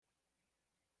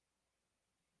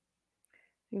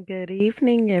Good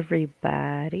evening,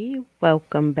 everybody.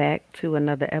 Welcome back to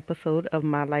another episode of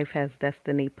My Life Has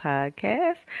Destiny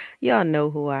podcast. Y'all know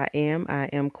who I am. I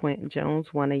am Quentin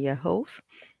Jones, one of your hosts.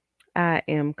 I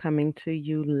am coming to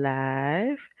you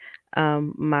live.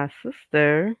 My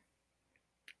sister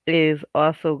is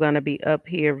also going to be up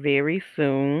here very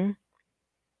soon.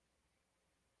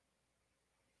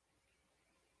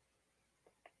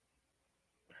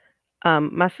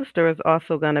 My sister is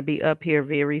also going to be up here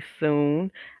very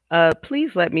soon.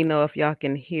 Please let me know if y'all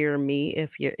can hear me.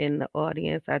 If you're in the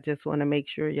audience, I just want to make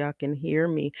sure y'all can hear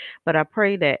me. But I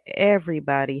pray that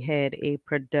everybody had a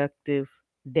productive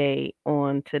day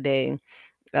on today.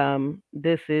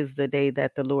 This is the day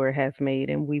that the Lord has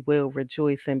made, and we will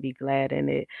rejoice and be glad in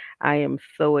it. I am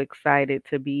so excited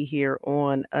to be here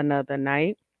on another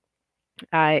night.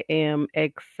 I am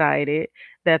excited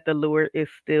that the Lord is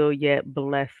still yet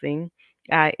blessing.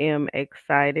 I am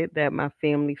excited that my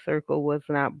family circle was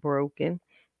not broken.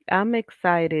 I'm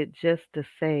excited just to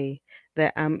say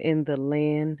that I'm in the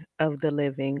land of the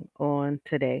living on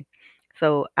today.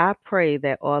 So I pray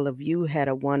that all of you had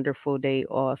a wonderful day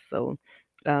also.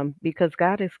 Because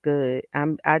God is good.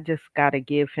 I just gotta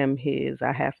give him his.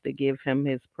 I have to give him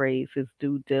his praise, his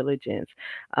due diligence.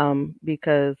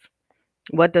 Because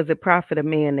what does it profit a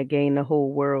man to gain the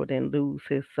whole world and lose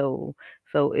his soul?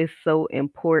 So it's so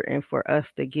important for us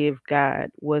to give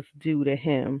God what's due to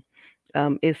him.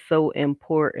 It's so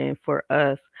important for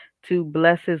us to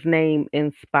bless his name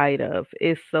in spite of.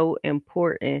 It's so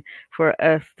important for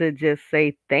us to just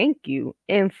say thank you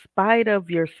in spite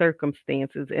of your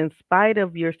circumstances, in spite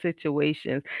of your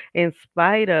situations, in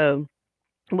spite of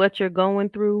what you're going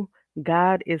through.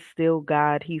 God is still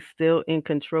God. He's still in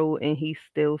control and he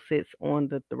still sits on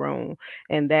the throne.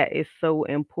 And that is so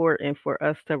important for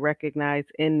us to recognize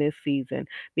in this season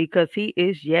because he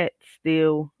is yet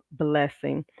still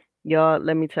blessing. Y'all,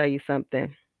 let me tell you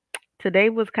something. Today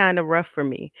was kind of rough for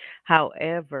me.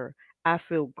 However, I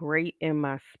feel great in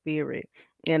my spirit.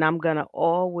 And I'm going to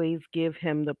always give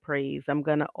him the praise. I'm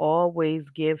going to always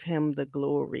give him the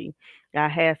glory. I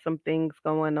had some things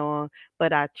going on,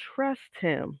 but I trust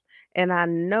him. And I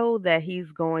know that he's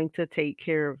going to take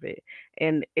care of it.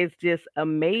 And it's just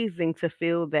amazing to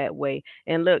feel that way.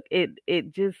 And look,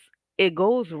 it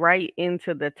goes right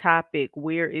into the topic,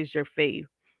 where is your faith?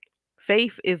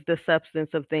 Faith is the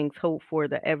substance of things hoped for,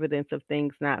 the evidence of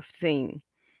things not seen.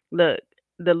 Look,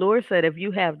 the Lord said, if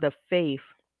you have the faith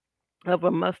of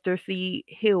a mustard seed,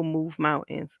 he'll move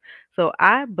mountains. So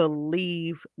I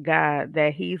believe, God,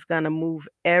 that he's going to move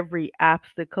every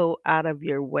obstacle out of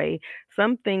your way.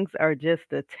 Some things are just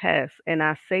a test, and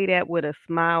I say that with a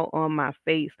smile on my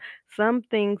face. Some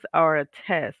things are a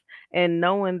test, and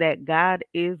knowing that God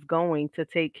is going to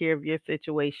take care of your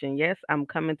situation. Yes, I'm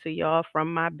coming to y'all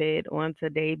from my bed on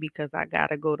today because I got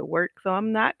to go to work. So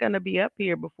I'm not going to be up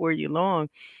here before you long,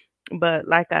 but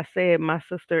like I said, my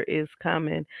sister is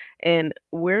coming and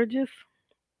we're just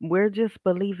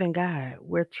believing God.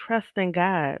 We're trusting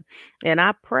God. And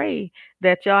I pray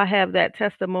that y'all have that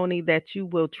testimony that you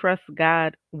will trust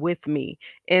God with me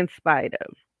in spite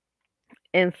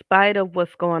of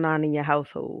what's going on in your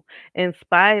household, in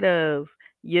spite of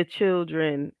your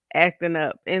children acting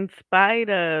up, in spite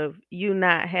of you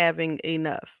not having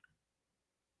enough.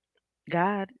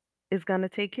 God is going to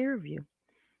take care of you.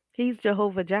 He's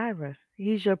Jehovah Jireh.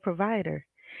 He's your provider.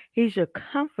 He's your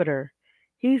comforter.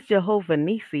 He's Jehovah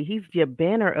Nisi. He's your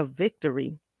banner of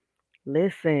victory.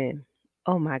 Listen,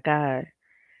 oh my God.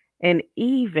 And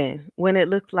even when it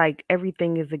looks like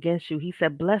everything is against you, he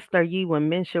said, blessed are ye when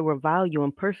men shall revile you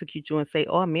and persecute you and say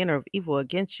all manner of evil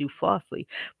against you falsely.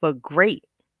 But great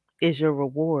is your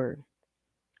reward.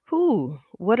 Who?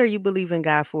 What are you believing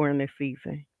God for in this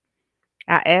season?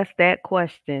 I asked that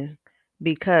question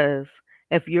because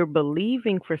if you're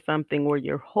believing for something or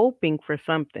you're hoping for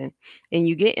something and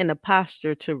you get in a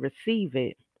posture to receive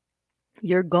it,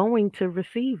 you're going to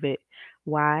receive it.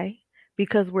 Why?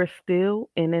 Because we're still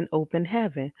in an open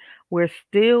heaven. We're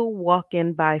still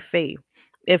walking by faith.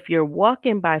 If you're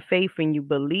walking by faith and you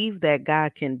believe that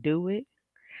God can do it,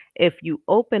 if you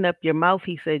open up your mouth,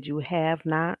 he said you have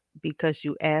not because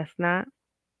you ask not,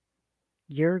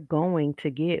 you're going to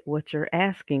get what you're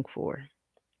asking for.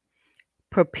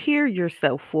 Prepare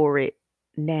yourself for it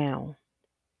now.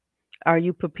 Are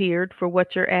you prepared for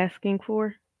what you're asking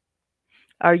for?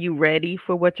 Are you ready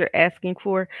for what you're asking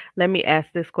for? Let me ask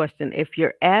this question. If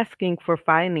you're asking for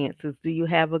finances, do you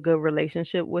have a good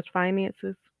relationship with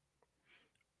finances?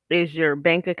 Is your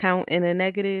bank account in a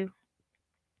negative?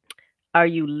 Are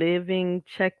you living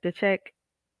check to check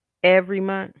every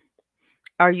month?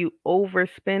 Are you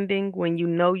overspending when you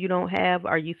know you don't have?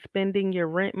 Are you spending your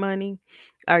rent money?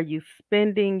 Are you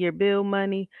spending your bill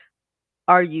money?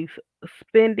 Are you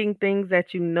spending things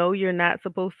that you know you're not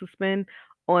supposed to spend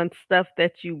on stuff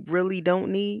that you really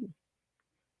don't need?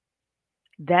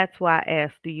 That's why I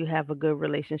asked, do you have a good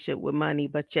relationship with money?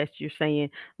 But yes, you're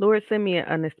saying, Lord, send me an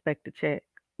unexpected check.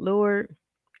 Lord,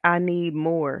 I need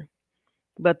more.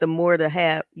 But the more to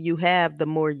have you have, the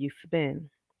more you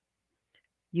spend.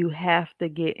 You have to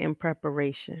get in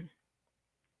preparation.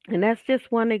 And that's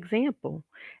just one example.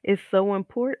 It's so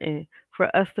important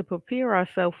for us to prepare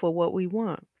ourselves for what we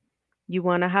want. You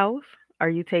want a house? Are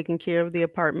you taking care of the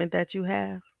apartment that you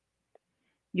have?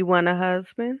 You want a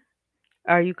husband?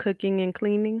 Are you cooking and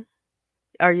cleaning?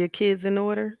 Are your kids in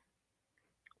order?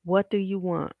 What do you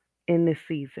want in this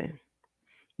season?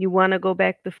 You want to go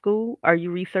back to school? Are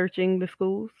you researching the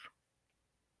schools?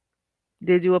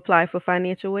 Did you apply for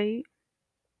financial aid?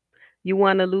 You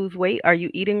want to lose weight? Are you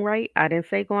eating right? I didn't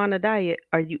say go on a diet.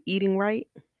 Are you eating right?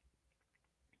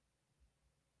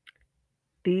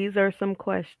 These are some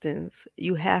questions.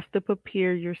 You have to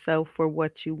prepare yourself for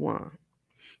what you want.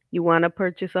 You want to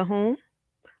purchase a home?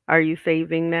 Are you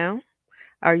saving now?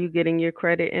 Are you getting your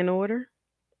credit in order?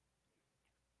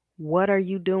 What are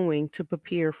you doing to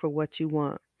prepare for what you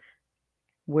want?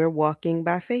 We're walking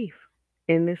by faith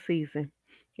in this season.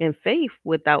 And faith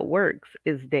without works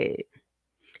is dead.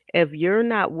 If you're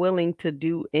not willing to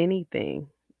do anything,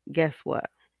 guess what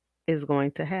is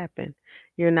going to happen?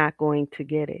 You're not going to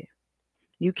get it.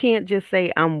 You can't just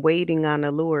say, I'm waiting on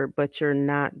the Lord, but you're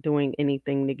not doing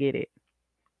anything to get it.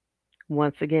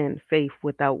 Once again, faith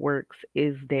without works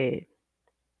is dead.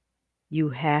 You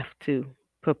have to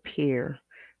prepare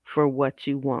for what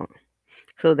you want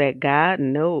so that God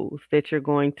knows that you're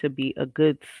going to be a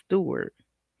good steward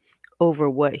over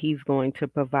what He's going to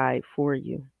provide for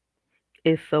you.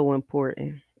 It's so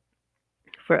important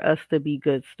for us to be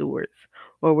good stewards,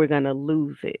 or we're going to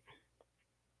lose it.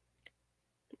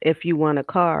 If you want a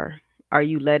car, are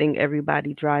you letting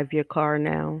everybody drive your car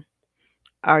now?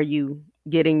 Are you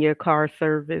getting your car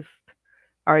serviced?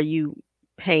 Are you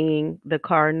paying the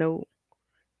car note?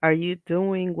 Are you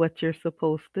doing what you're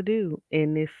supposed to do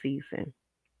in this season?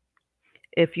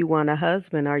 If you want a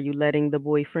husband, are you letting the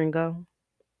boyfriend go?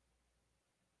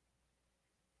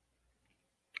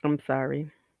 I'm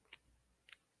sorry.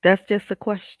 That's just a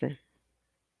question.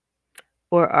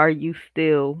 Or are you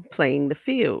still playing the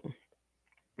field?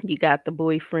 You got the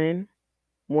boyfriend,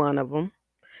 one of them,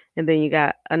 and then you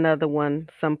got another one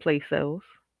someplace else.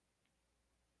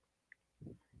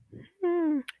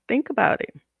 Think about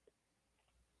it.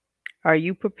 Are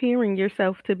you preparing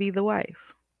yourself to be the wife?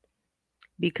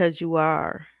 Because you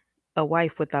are a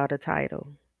wife without a title.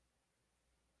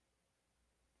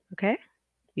 Okay?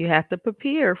 You have to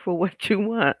prepare for what you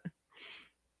want.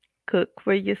 Cook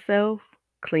for yourself,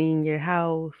 clean your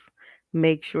house,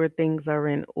 make sure things are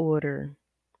in order.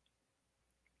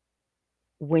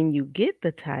 When you get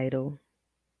the title,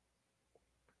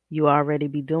 you already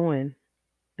be doing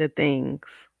the things.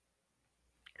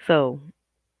 So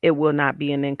it will not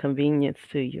be an inconvenience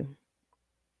to you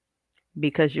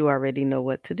because you already know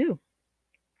what to do.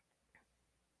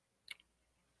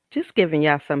 Just giving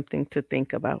y'all something to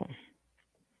think about.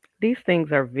 These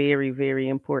things are very, very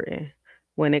important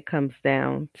when it comes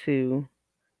down to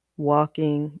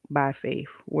walking by faith.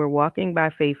 We're walking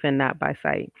by faith and not by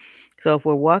sight. So if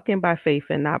we're walking by faith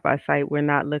and not by sight, we're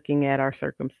not looking at our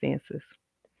circumstances.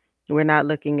 We're not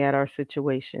looking at our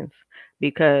situations.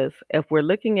 Because if we're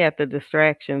looking at the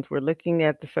distractions, we're looking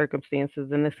at the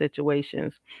circumstances and the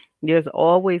situations, there's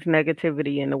always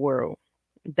negativity in the world.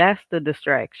 That's the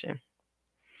distraction.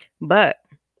 But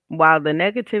while the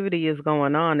negativity is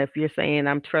going on, if you're saying,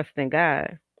 I'm trusting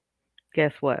God,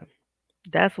 guess what?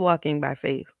 That's walking by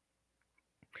faith.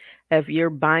 If you're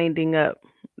binding up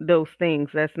those things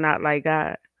that's not like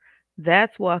God,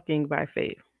 that's walking by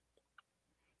faith.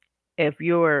 If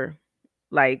you're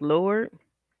like, Lord,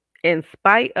 in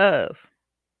spite of,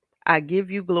 I give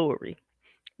you glory,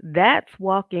 that's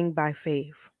walking by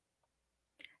faith.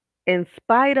 In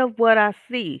spite of what I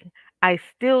see, I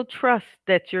still trust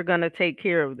that you're going to take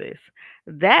care of this.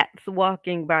 That's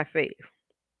walking by faith.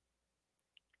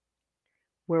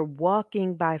 We're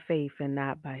walking by faith and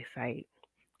not by sight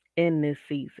in this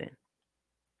season.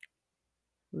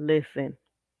 Listen,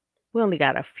 we only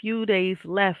got a few days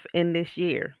left in this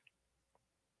year.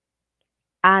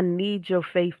 I need your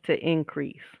faith to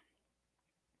increase.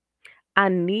 I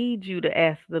need you to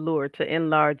ask the Lord to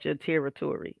enlarge your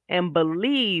territory and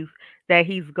believe that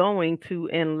He's going to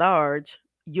enlarge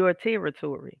your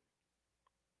territory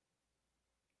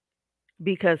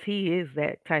because He is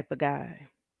that type of guy.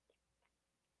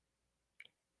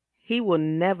 He will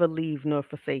never leave nor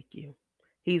forsake you.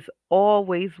 He's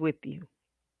always with you,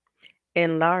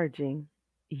 enlarging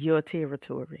your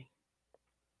territory.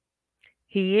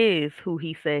 He is who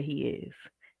he said he is.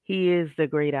 He is the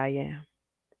great I am.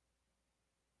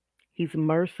 He's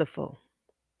merciful.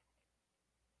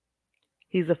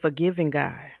 He's a forgiving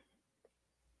God.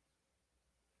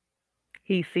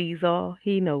 He sees all,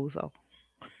 he knows all.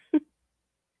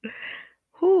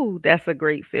 Whew, that's a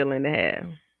great feeling to have.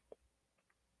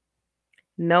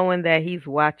 Knowing that he's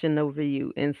watching over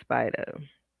you in spite of.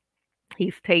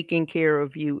 He's taking care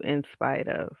of you in spite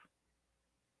of.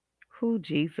 Who,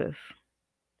 Jesus?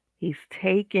 He's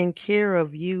taking care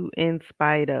of you in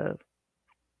spite of.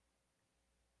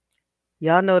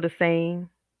 Y'all know the saying,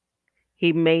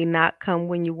 he may not come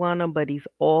when you want him, but he's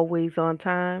always on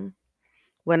time.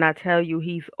 When I tell you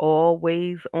he's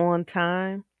always on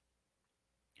time,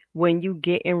 when you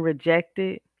getting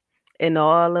rejected and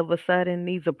all of a sudden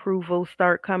these approvals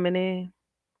start coming in,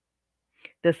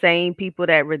 the same people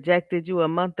that rejected you a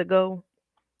month ago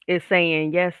is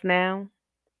saying yes now.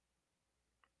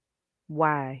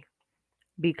 Why?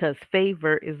 Because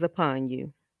favor is upon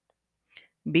you.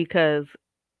 Because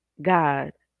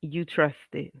God, you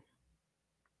trusted.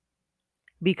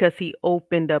 Because he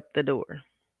opened up the door.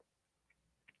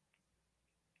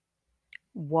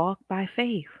 Walk by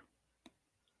faith,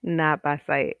 not by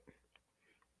sight.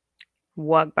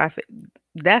 Walk by faith.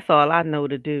 That's all I know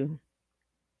to do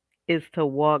is to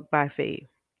walk by faith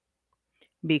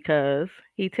because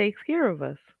he takes care of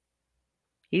us.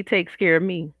 He takes care of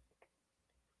me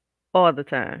all the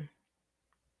time.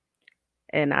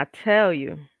 And I tell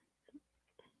you,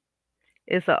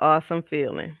 it's an awesome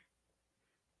feeling.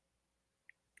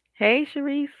 Hey,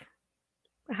 Sharice,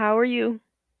 how are you?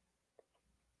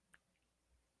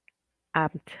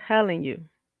 I'm telling you,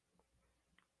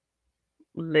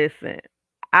 listen,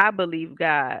 I believe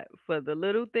God for the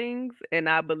little things and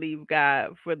I believe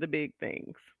God for the big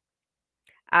things.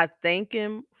 I thank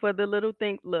him for the little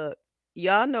things. Look,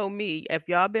 y'all know me. If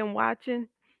y'all been watching,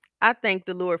 I thank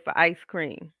the Lord for ice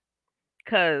cream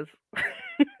because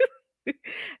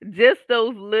just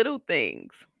those little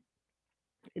things,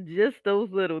 just those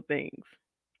little things.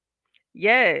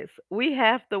 Yes, we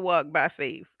have to walk by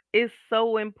faith. It's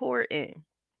so important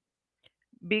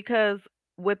because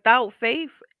without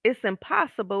faith, it's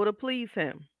impossible to please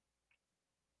him.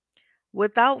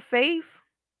 Without faith,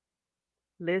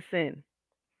 listen,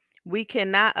 we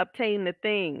cannot obtain the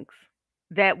things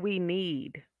that we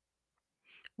need.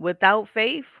 Without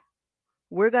faith,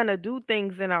 we're going to do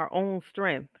things in our own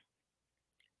strength.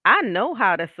 I know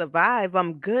how to survive.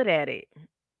 I'm good at it.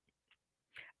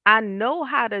 I know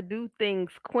how to do things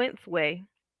Quint's way,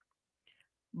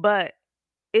 but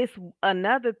it's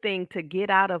another thing to get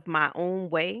out of my own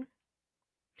way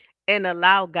and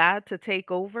allow God to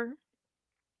take over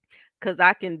because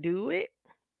I can do it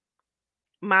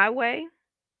my way.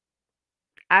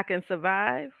 I can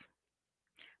survive,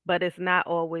 but it's not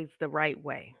always the right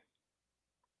way.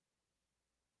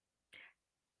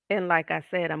 And like I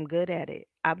said, I'm good at it.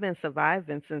 I've been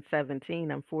surviving since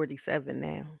 17. I'm 47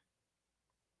 now.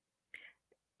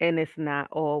 And it's not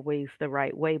always the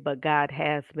right way, but God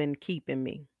has been keeping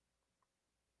me.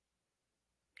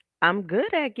 I'm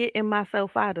good at getting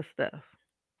myself out of stuff.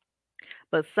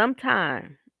 But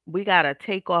sometimes we got to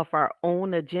take off our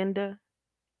own agenda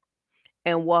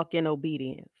and walk in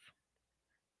obedience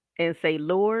and say,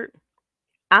 Lord,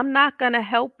 I'm not going to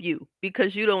help you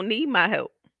because you don't need my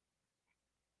help.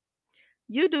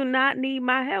 You do not need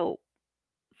my help.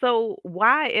 So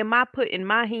why am I putting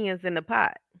my hands in the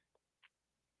pot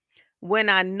when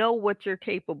I know what you're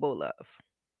capable of?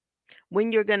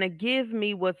 When you're going to give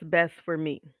me what's best for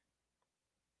me?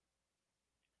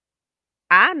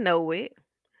 I know it.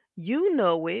 You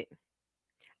know it.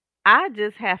 I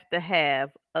just have to have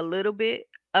a little bit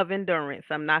of endurance.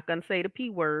 I'm not going to say the P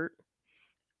word,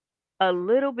 a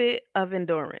little bit of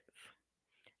endurance.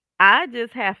 I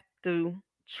just have to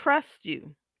trust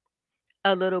you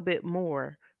a little bit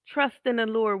more. Trust in the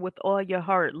Lord with all your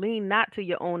heart. Lean not to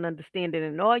your own understanding.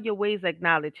 In all your ways,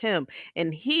 acknowledge Him,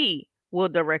 and He will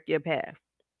direct your path.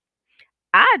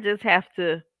 I just have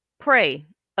to pray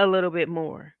a little bit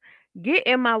more, get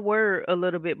in my word a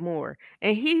little bit more,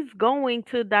 and He's going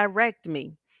to direct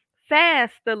me.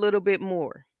 Fast a little bit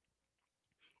more,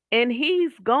 and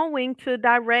He's going to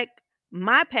direct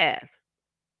my path.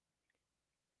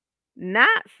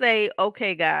 Not say,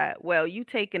 okay, God, well, you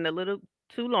taking a little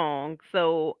too long,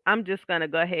 so I'm just going to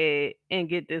go ahead and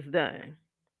get this done.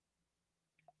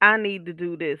 I need to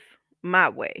do this my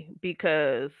way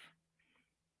because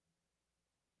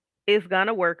it's going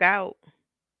to work out.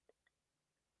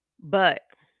 But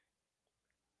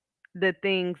The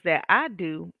things that I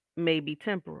do may be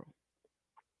temporal.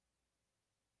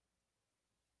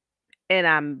 And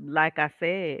I'm, like I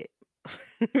said,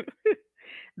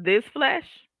 this flesh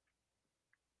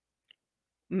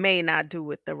may not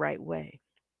do it the right way,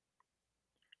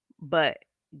 but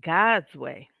God's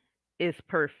way is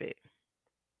perfect.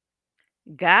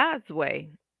 God's way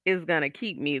is going to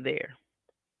keep me there.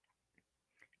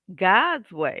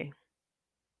 God's way,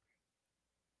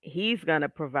 He's going to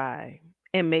provide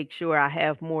and make sure I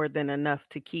have more than enough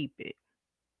to keep it.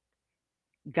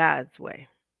 God's way,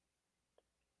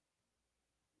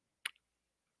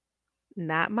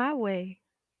 not my way,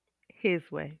 His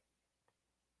way.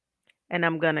 And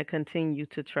I'm going to continue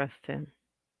to trust Him.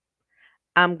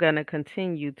 I'm going to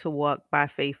continue to walk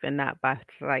by faith and not by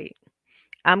sight.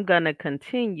 I'm going to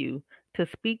continue to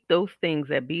speak those things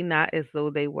that be not as though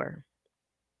they were.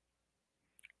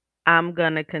 I'm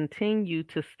going to continue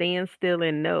to stand still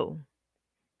and know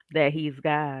that He's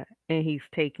God and He's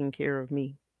taking care of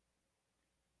me.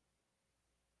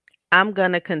 I'm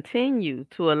going to continue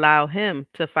to allow Him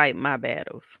to fight my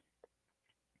battles.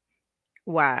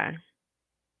 Why?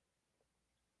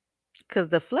 Because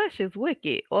the flesh is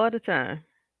wicked all the time.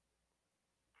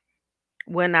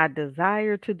 When I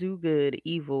desire to do good,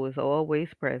 evil is always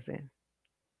present.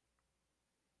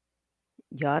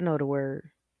 Y'all know the word.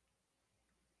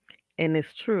 And it's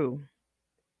true.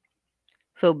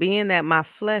 So, being that my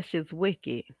flesh is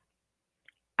wicked,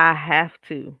 I have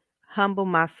to humble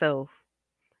myself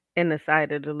in the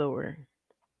sight of the Lord.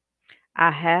 I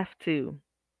have to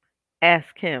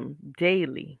ask Him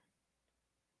daily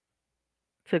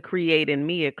to create in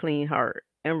me a clean heart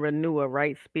and renew a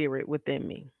right spirit within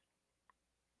me.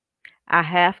 I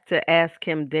have to ask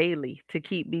Him daily to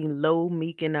keep me low,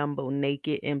 meek, and humble,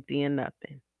 naked, empty, and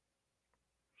nothing.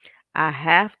 I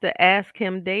have to ask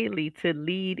Him daily to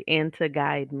lead and to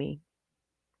guide me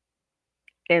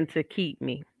and to keep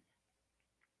me.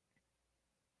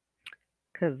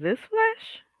 Because this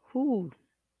flesh, whoo,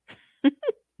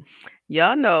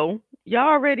 y'all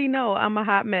already know I'm a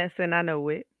hot mess and I know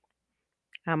it.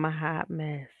 I'm a hot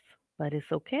mess, but it's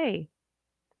okay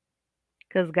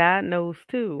because God knows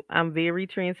too. I'm very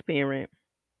transparent.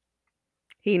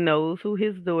 He knows who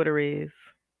His daughter is.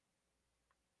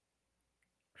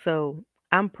 So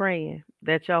I'm praying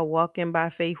that y'all walking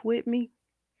by faith with me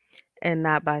and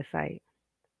not by sight.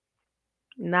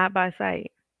 Not by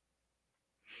sight.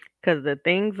 Because the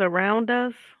things around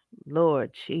us,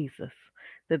 Lord Jesus,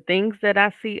 the things that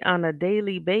I see on a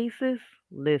daily basis,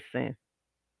 listen,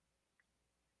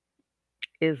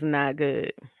 is not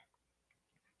good.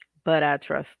 But I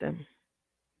trust Him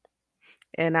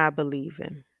and I believe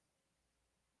Him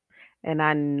and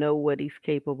I know what He's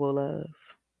capable of.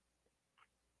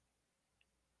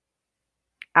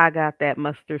 I got that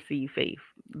mustard seed faith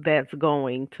that's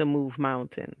going to move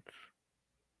mountains.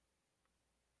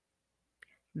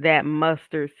 That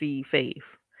mustard seed faith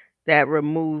that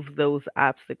removes those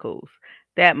obstacles.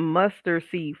 That mustard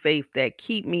seed faith that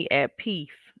keep me at peace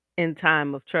in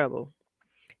time of trouble.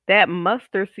 That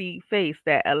mustard seed faith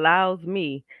that allows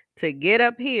me to get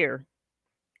up here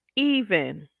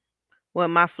even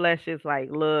when my flesh is like,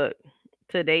 look,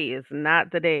 today is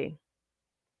not the day.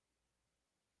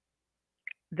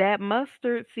 That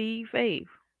mustard seed faith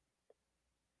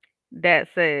that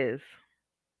says,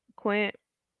 Quint,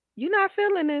 you're not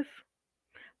feeling this,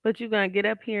 but you're going to get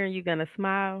up here and you're going to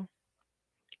smile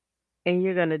and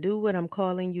you're going to do what I'm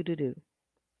calling you to do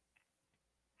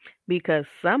because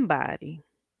somebody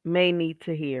may need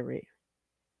to hear it.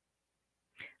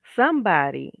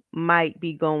 Somebody might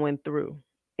be going through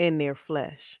in their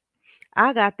flesh.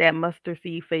 I got that mustard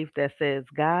seed faith that says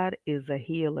God is a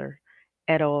healer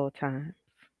at all times.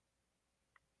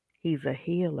 He's a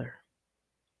healer.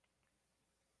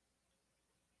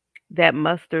 That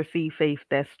mustard seed faith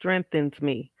that strengthens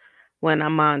me when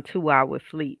I'm on 2 hours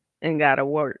sleep and got to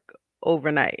work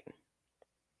overnight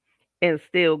and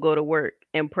still go to work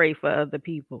and pray for other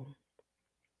people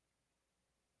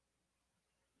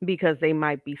because they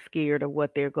might be scared of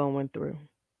what they're going through.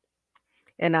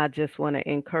 And I just want to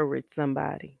encourage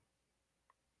somebody.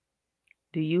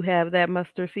 Do you have that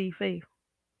mustard seed faith?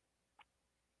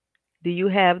 Do you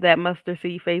have that mustard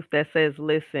seed faith that says,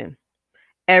 listen,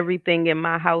 everything in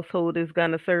my household is going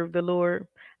to serve the Lord?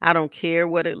 I don't care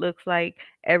what it looks like.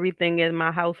 Everything in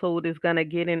my household is going to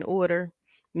get in order.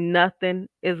 Nothing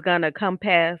is going to come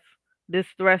past this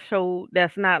threshold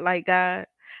that's not like God.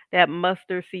 That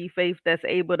mustard seed faith that's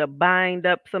able to bind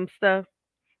up some stuff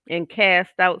and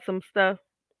cast out some stuff.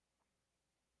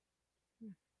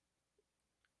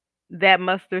 That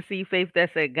mustard seed faith that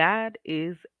said God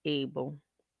is able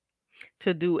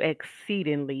to do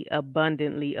exceedingly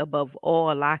abundantly above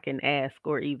all I can ask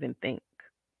or even think.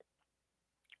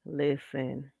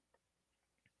 Listen,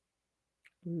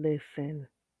 listen.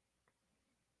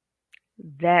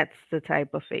 That's the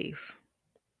type of faith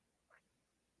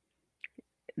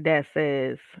that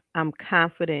says, I'm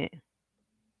confident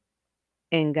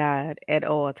in God at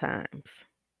all times.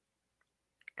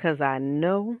 Because I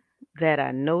know that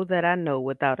I know that I know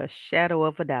without a shadow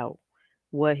of a doubt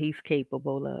what He's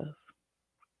capable of.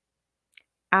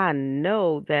 I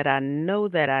know that I know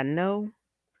that I know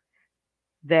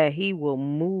that He will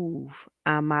move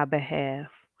on my behalf.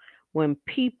 When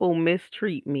people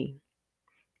mistreat me,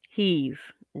 He's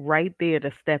right there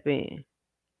to step in.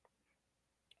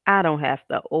 I don't have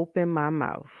to open my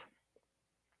mouth,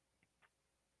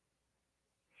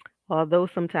 although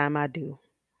sometimes I do,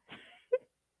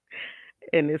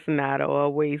 and it's not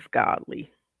always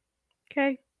godly.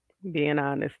 Okay? Being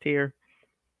honest here.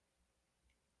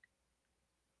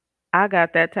 I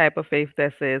got that type of faith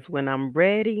that says when I'm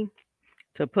ready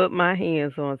to put my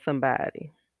hands on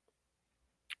somebody,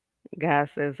 God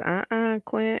says,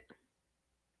 Quint,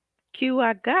 Q,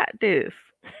 I got this.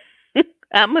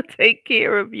 I'm going to take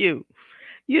care of you.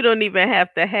 You don't even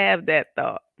have to have that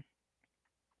thought.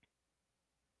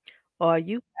 All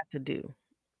you have to do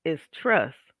is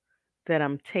trust that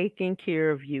I'm taking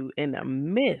care of you in the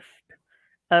midst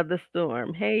of the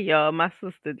storm. Hey, y'all, my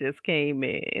sister just came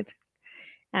in.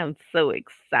 I'm so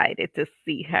excited to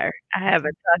see her. I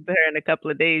haven't talked to her in a couple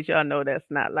of days. Y'all know that's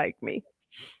not like me.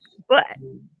 But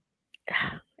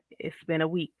it's been a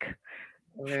week.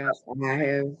 Well,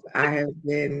 I have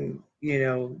been,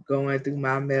 going through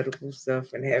my medical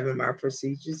stuff and having my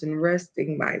procedures and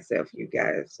resting myself, you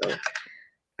guys. So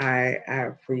I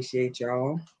appreciate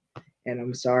y'all, and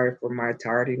I'm sorry for my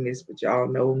tardiness, but y'all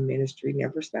know ministry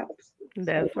never stops. So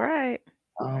That's right.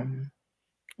 um,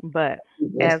 But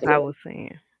bless as the I Lord. was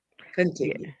saying, yeah,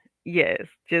 Continue. yes,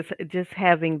 just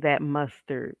having that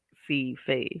mustard seed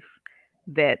faith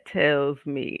that tells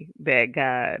me that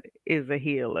God is a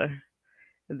healer,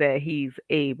 that He's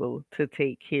able to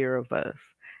take care of us,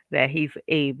 that He's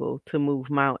able to move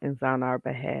mountains on our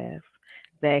behalf,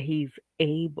 that He's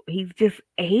just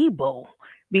able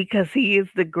because He is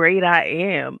the great I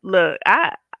am. Look,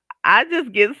 I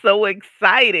just get so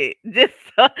excited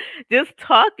just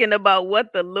talking about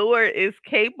what the Lord is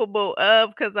capable of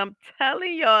because I'm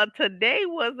telling y'all today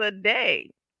was a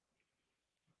day.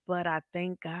 But I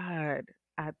thank God.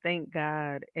 I thank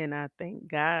God and I thank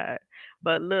God.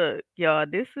 But look, y'all,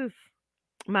 this is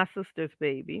my sister's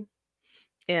baby.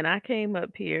 And I came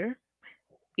up here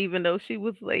even though she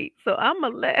was late. So I'm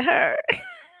going to let her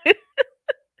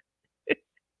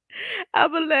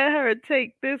I'm going to let her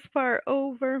take this part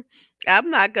over. I'm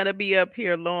not going to be up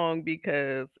here long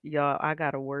because y'all I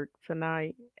got to work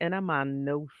tonight and I'm on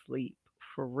no sleep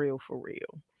for real for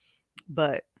real.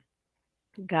 But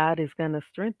God is going to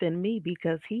strengthen me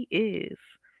because he is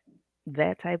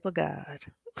that type of God.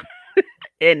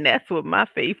 And that's what my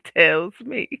faith tells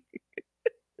me.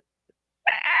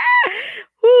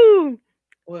 Whoo.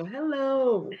 Well,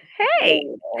 hello. Hey.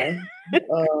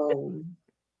 Um,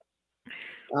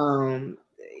 um,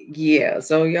 yeah.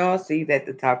 So y'all see that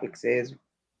the topic says,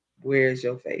 "Where's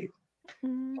your faith?"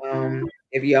 Mhm.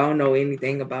 If y'all know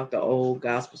anything about the old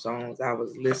gospel songs, I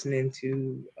was listening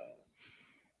to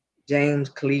James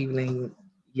Cleveland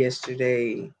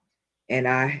yesterday, and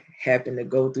I happened to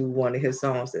go through one of his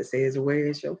songs that says, "Where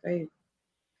is your faith?"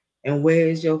 And where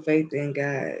is your faith in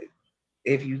God?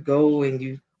 If you go and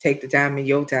you take the time in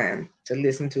your time to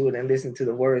listen to it and listen to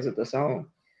the words of the song,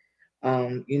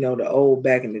 the old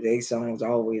back in the day songs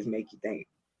always make you think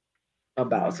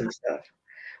about Mhm. some stuff.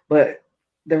 But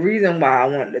the reason why I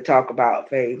wanted to talk about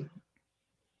faith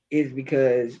is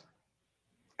because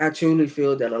I truly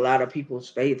feel that a lot of people's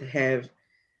faith have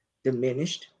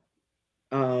diminished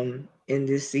in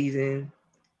this season,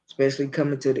 especially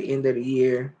coming to the end of the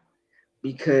year,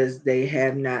 because they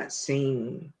have not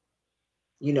seen,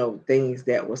 things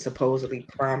that were supposedly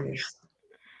promised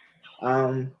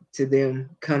to them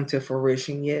come to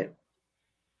fruition yet.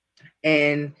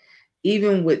 And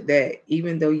even with that,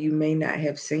 even though you may not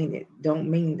have seen it, don't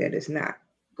mean that it's not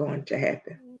going to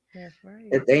happen. That's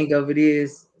The right. thing of it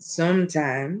is,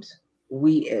 sometimes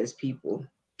we as people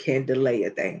can delay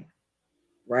a thing,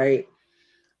 right?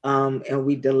 And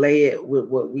we delay it with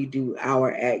what we do,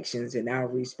 our actions and our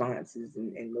responses,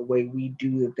 and the way we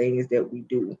do the things that we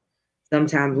do.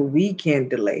 Sometimes we can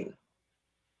delay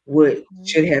what Mhm.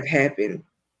 should have happened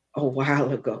a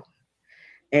while ago.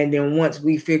 And then once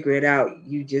we figure it out,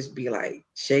 you just be like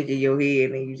shaking your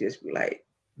head and you just be like,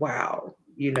 wow.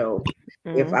 You know,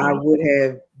 if I Mhm. would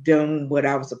have done what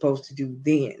I was supposed to do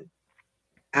then,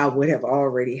 I would have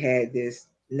already had this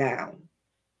now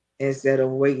instead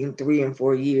of waiting 3 and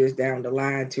 4 years down the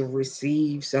line to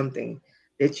receive something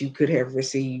that you could have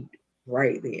received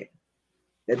right then.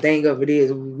 The thing of it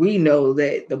is, we know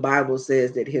that the Bible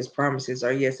says that his promises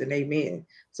are yes and amen.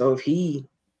 So if he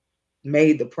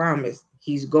made the promise,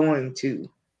 he's going to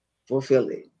fulfill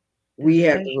it. That's We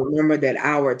have right. to remember that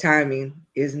our timing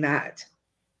is not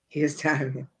his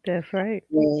timing. That's right.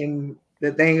 And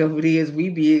the thing of it is, we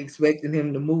be expecting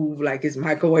him to move like it's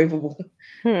microwavable.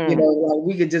 You Hmm. know, like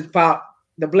we could just pop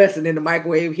the blessing in the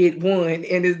microwave, hit one,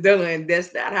 and it's done.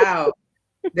 That's not how.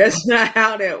 That's not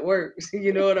how that works.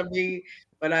 You know what I mean?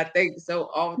 But I think so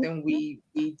often we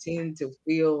tend to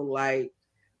feel like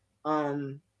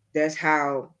um that's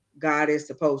how God is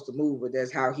supposed to move, or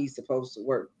that's how He's supposed to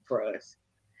work for us.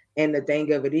 And the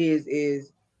thing of it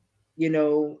is, you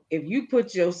know, if you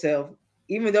put yourself,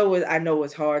 even though I know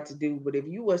it's hard to do, but if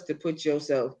you was to put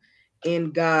yourself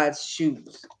in God's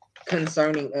shoes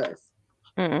concerning us,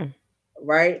 Mm.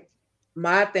 right?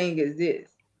 My thing is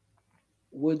this: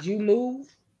 would you move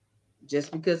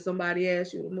just because somebody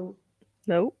asked you to move?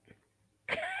 Nope.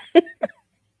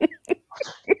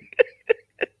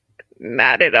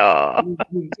 Not at all.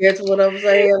 You catch what I'm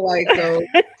saying? Like so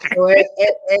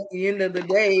at the end of the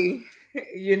day,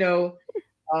 you know,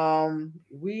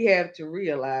 we have to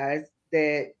realize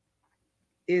that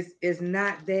it's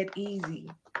not that easy.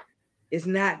 It's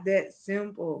not that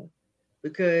simple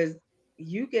because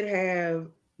you could have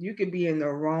you could be in the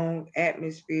wrong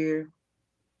atmosphere,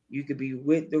 you could be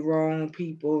with the wrong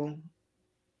people,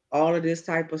 all of this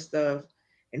type of stuff,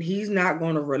 and he's not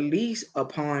going to release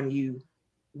upon you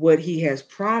what he has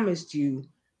promised you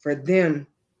for them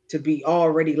to be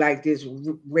already like this,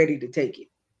 ready to take it.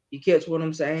 You catch what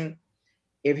I'm saying?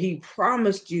 If he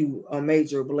promised you a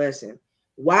major blessing,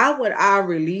 why would I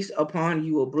release upon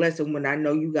you a blessing when I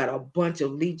know you got a bunch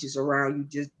of leeches around you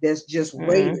just that's just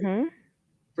waiting Mhm.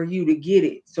 for you to get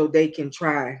it so they can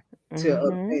try to Mhm.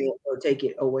 obtain or take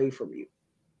it away from you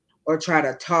or try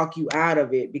to talk you out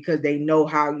of it because they know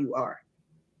how you are.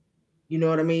 You know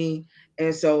what I mean?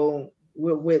 And so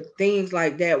with things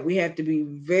like that, we have to be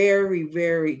very,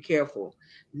 very careful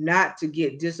not to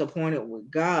get disappointed with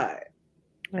God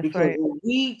That's because right.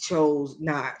 we chose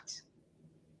not.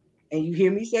 And you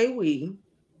hear me say we,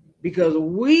 because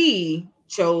we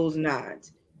chose not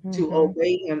to Mhm.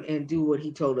 obey him and do what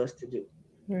he told us to do,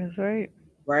 That's right.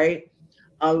 right?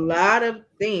 A lot of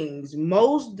things,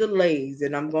 most delays,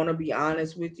 and I'm gonna be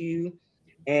honest with you,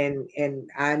 and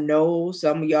I know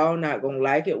some of y'all not gonna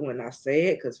like it when I say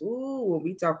it, because ooh, when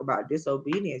we talk about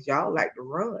disobedience, y'all like to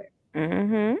run.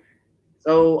 Mhm.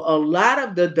 So a lot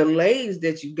of the delays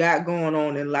that you got going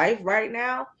on in life right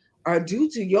now are due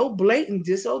to your blatant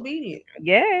disobedience.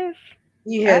 Yes.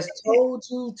 He I, has told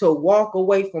you to walk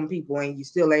away from people and you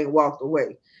still ain't walked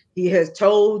away. He has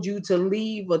told you to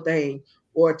leave a thing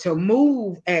or to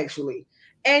move actually,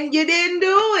 and you didn't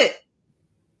do it.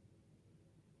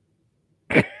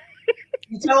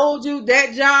 He told you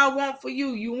that job won't for you.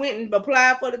 You went and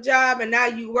applied for the job and now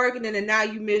you working and now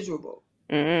you miserable.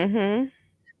 mhm.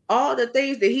 All the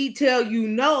things that he tell you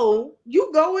no,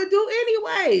 you go and do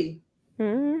anyway.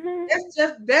 Mhm.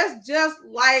 That's just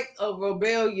like a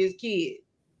rebellious kid.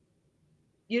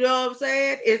 You know what I'm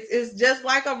saying? It's just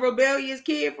like a rebellious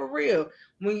kid for real.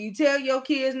 When you tell your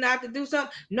kids not to do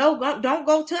something, no, don't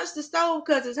go touch the stove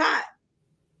because it's hot.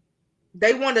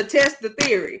 They want to test the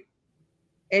theory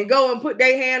and go and put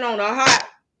their hand on a hot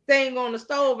thing on the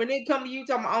stove and then come to you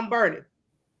talking about I'm burning.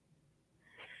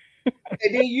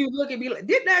 And then you look and be like,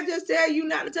 didn't I just tell you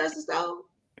not to touch the stove?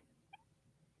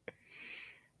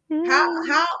 How Mhm.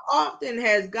 how often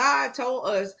has God told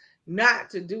us not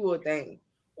to do a thing,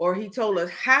 or He told us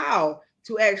how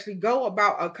to actually go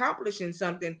about accomplishing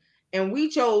something, and we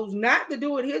chose not to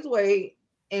do it His way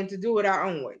and to do it our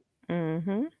own way,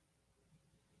 Mhm.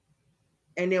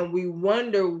 and then we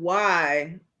wonder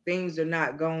why things are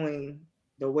not going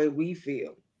the way we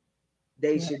feel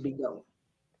they Yeah. should be going,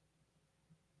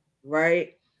 right?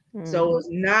 So Mhm. it's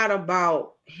not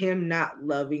about Him not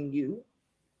loving you.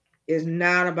 It's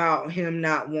not about Him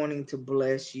not wanting to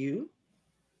bless you.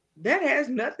 That has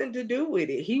nothing to do with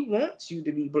it. He wants you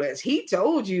to be blessed. He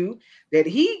told you that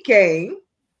he came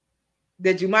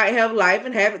that you might have life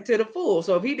and have it to the full.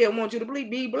 So if he didn't want you to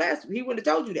be blessed, he wouldn't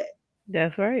have told you that.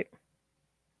 That's right.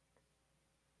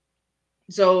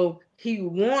 So he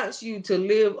wants you to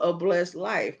live a blessed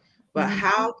life. But Mhm.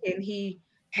 how can he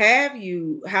have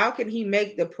you? How can he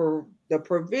make the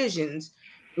provisions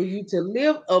for you to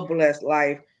live a blessed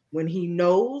life when he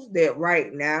knows that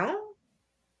right now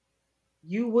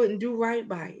you wouldn't do right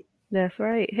by it. That's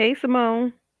right. Hey,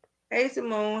 Simone. Hey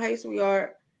Simone, hey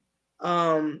sweetheart.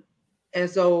 Um, and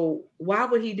so why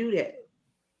would he do that?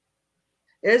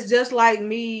 It's just like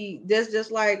me. That's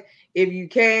just like if you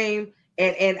came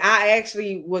and I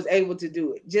actually was able to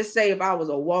do it. Just say if I was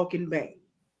a walking bank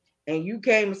and you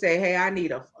came and say, "Hey, I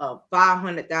need a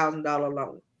 $500,000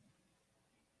 loan."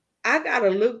 I gotta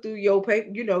look through your paper.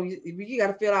 You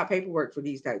gotta fill out paperwork for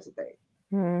these types of things.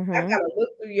 I Mhm. gotta look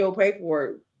through your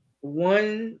paperwork.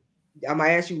 One, I'm gonna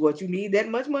ask you what you need that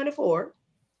much money for.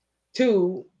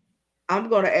 Two, I'm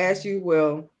gonna ask you,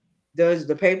 well, does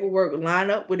the paperwork line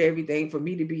up with everything for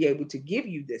me to be able to give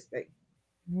you this thing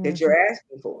that Mhm. you're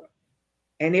asking for?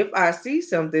 And if I see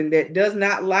something that does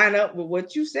not line up with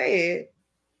what you said,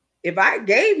 if I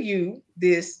gave you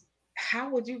this, how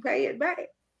would you pay it back?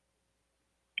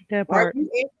 That Are part.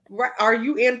 you are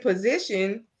you in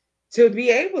position to be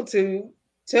able to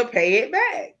pay it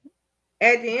back?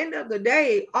 At the end of the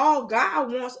day, all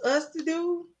God wants us to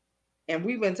do, and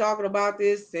we've been talking about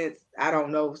this since I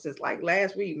don't know, since like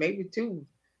last week, maybe two.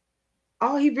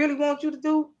 All he really wants you to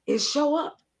do is show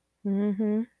up.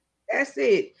 Mhm. That's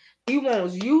it. He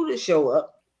wants you to show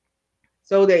up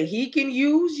so that he can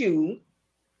use you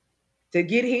to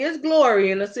get his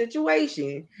glory in a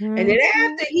situation. And then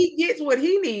Mhm. after he gets what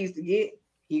he needs to get,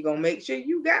 he gonna make sure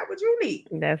you got what you need.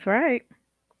 That's right.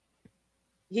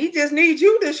 He just needs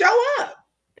you to show up.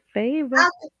 Favor.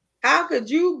 How could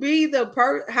you be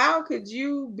how could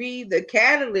you be the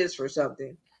catalyst for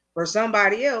something for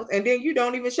somebody else and then you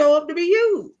don't even show up to be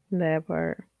used? That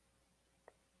part.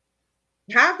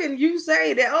 How can you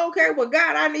say that, okay, well,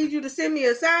 God, I need you to send me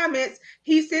assignments?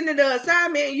 He's sending the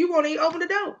assignment and you won't even open the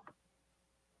door.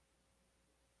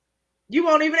 You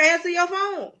won't even answer your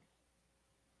phone.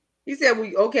 He said,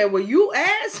 well, okay, well, you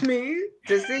asked me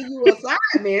to send you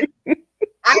assignments.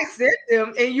 I sent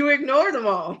them and you ignored them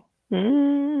all.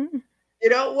 Mhm.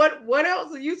 What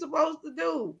else are you supposed to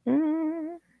do?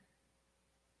 Mhm.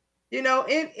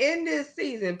 In this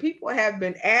season, people have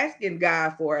been asking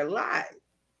God for a lot,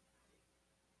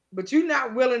 but you're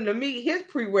not willing to meet his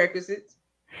prerequisites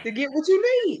to get what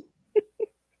you need.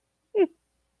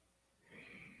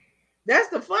 That's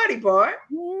the funny part.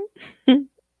 Mhm.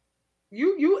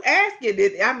 You asking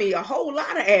it, I mean a whole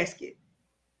lot of asking.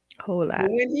 Whole But lot.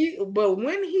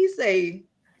 when he say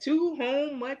to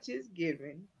whom much is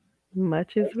given,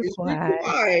 Much much is is required.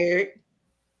 required.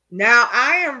 Now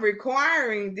I am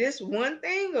requiring this one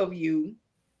thing of you,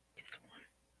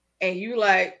 and you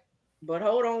like, but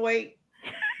hold on, wait.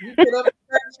 You put up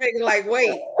the finger like,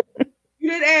 wait, you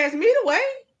didn't ask me to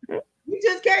wait. You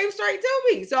just came straight to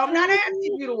me. So I'm not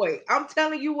asking you to wait. I'm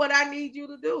telling you what I need you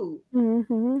to do.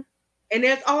 Mhm. And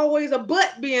there's always a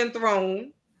but being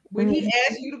thrown when he Mhm.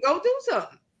 asks you to go do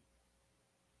something.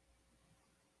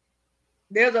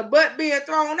 There's a butt being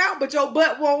thrown out, but your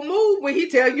butt won't move when he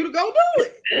tell you to go do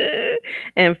it.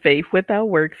 And faith without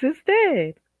works is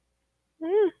dead.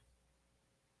 Mm.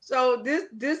 So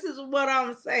this is what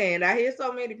I'm saying. I hear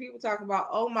so many people talking about,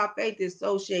 oh, my faith is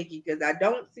so shaky because I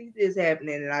don't see this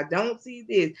happening and I don't see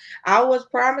this. I was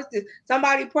promised this.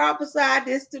 Somebody prophesied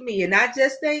this to me, and I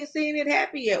just ain't seen it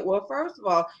happen yet. Well, first of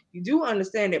all, you do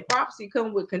understand that prophecy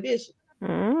comes with conditions.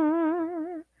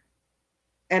 Mm.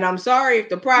 And I'm sorry if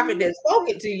the prophet that spoke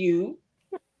it to you,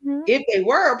 Mm. if they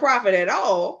were a prophet at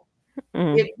all,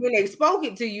 Mm. if when they spoke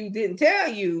it to you, didn't tell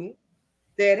you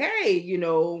that, hey,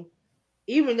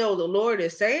 even though the Lord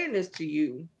is saying this to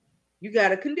you, you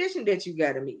got a condition that you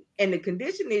got to meet. And the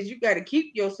condition is you got to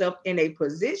keep yourself in a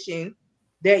position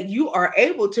that you are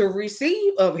able to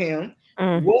receive of him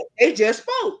Mm. what they just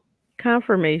spoke.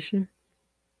 Confirmation.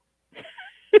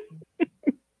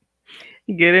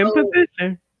 Get in So,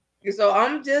 position. so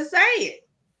I'm just saying,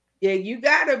 yeah, you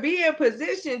got to be in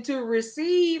position to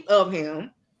receive of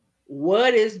him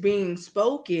what is being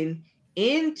spoken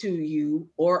into you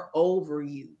or over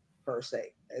you, per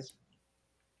se. That's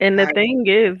And the how. thing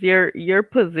is, your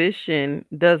position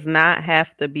does not have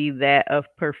to be that of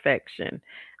perfection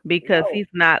because No,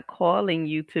 he's not calling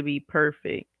you to be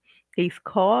perfect. He's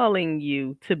calling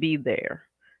you to be there.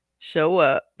 Show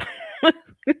up.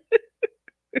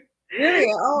 really,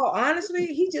 at all, honestly,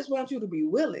 he just wants you to be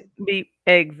willing. Be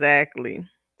exactly.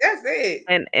 That's it. He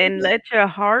And just, let your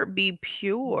heart be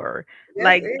pure. that's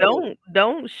Like it.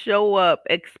 don't show up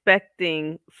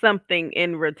expecting something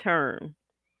in return.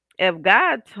 If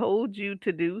God told you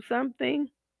to do something,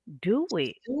 do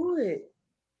it. Do it.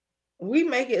 We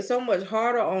make it so much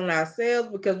harder on ourselves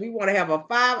because we want to have a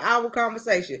 5-hour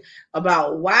conversation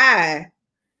about why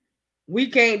we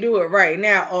can't do it right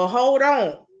now. Or hold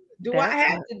on, do I That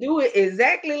have part. to do it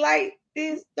exactly like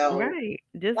this though? Right.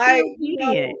 Just be Like,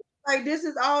 obedient. Like this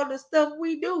is all the stuff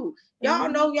we do. Y'all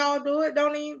know y'all do it.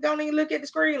 Don't even look at the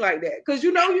screen like that. Cause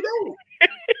you know you do.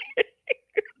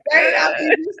 I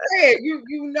mean, you said you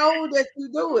know that you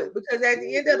do it because at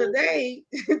the end of the day,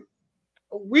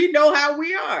 we know how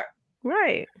we are,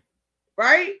 Right.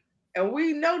 right? And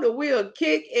we know that we'll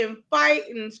kick and fight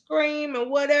and scream and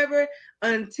whatever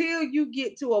until you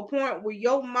get to a point where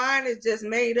your mind is just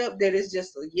made up that it's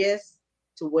just a yes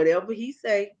to whatever he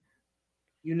say.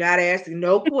 You're not asking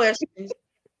no questions.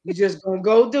 You just gonna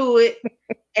go do it,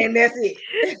 and that's it.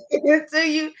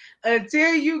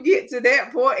 until you get to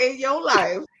that point in your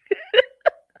life,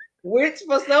 which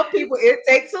for some people it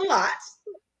takes a lot.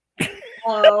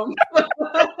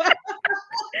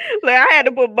 Like I had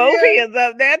to put both hands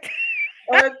up that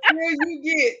until you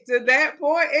get to that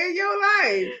point in your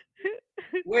life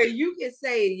where you can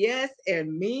say yes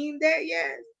and mean that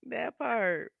yes, that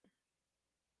part.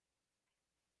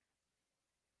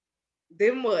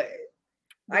 then what?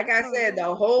 Like That I part. said,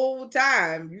 the whole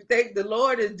time you think the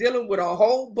Lord is dealing with a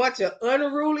whole bunch of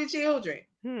unruly children.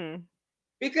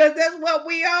 Because that's what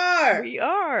we are. We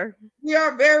are. We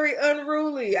are very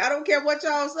unruly. I don't care what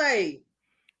y'all say.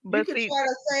 But you can see, try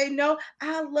to say, no,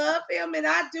 I love him and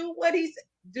I do what he said.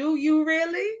 Do you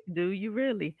really? do you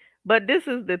really? But this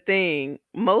is the thing.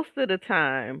 Most of the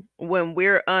time when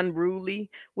we're unruly,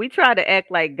 we try to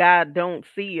act like God don't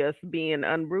see us being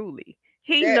unruly.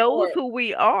 He That knows part. who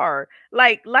we are.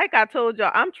 Like I told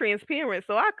y'all, I'm transparent.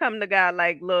 So I come to God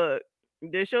like, look,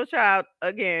 this your child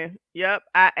again. Yep,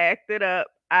 I acted up.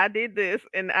 I did this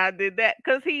and I did that.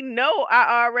 Cause he know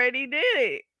I already did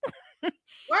it.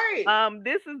 Right.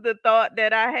 This is the thought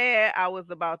that I had. I was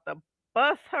about to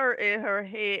bust her in her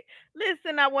head.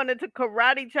 Listen, I wanted to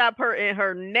karate chop her in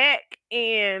her neck,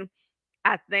 and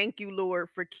I thank you, Lord,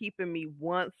 for keeping me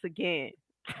once again.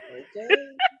 Okay.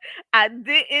 I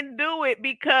didn't do it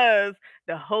because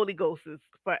the Holy Ghost is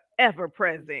forever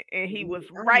present, and He was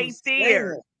I'm right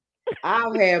there. saying.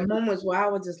 I've had moments where I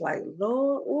was just like,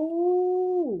 Lord,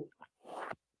 ooh,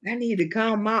 I need to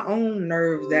calm my own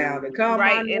nerves down. To calm my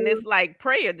Right, and it's nerves. like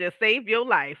prayer just save your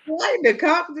life. Right,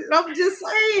 I'm just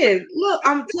saying. Look,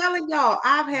 I'm telling y'all,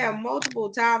 I've had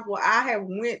multiple times where I have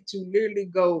went to literally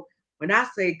go, when I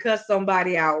say cuss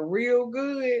somebody out real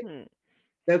good, Hmm.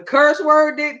 the curse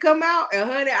word didn't come out, and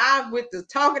honey, I went to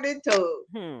talking in tongues.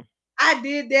 Hmm. I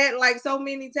did that like so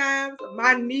many times.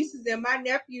 My nieces and my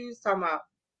nephews talking about,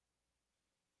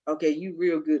 okay, you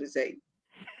real good at say.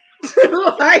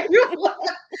 Like you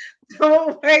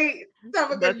don't wait.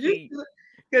 But see,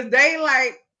 Because they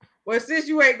like, well, since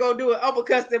you ain't gonna do it, I'm gonna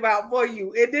cuss them out for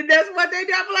you. And then that's what they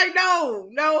do. I'm like,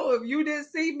 no, if you didn't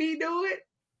see me do it,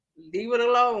 leave it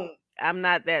alone. I'm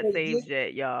not that 'Cause saved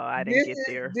yet, y'all. I didn't get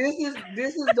there.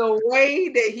 this is the way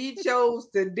that he chose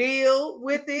to deal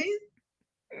with it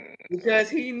because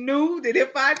he knew that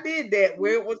if I did that,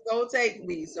 where it was gonna take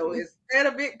me. So instead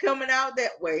of it coming out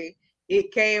that way,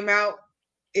 it came out.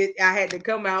 I had to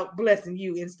come out blessing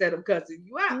you instead of cussing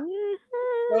you out.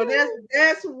 So Mhm.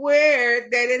 that's where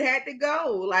that it had to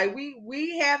go. Like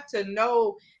we have to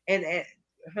know, and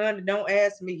honey, don't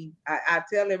ask me. I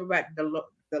tell everybody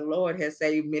the Lord has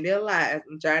saved many lives.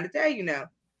 I'm trying to tell you now,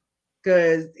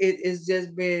 because it's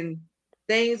just been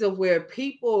things of where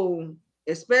people,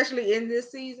 especially in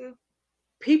this season,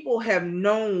 people have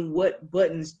known what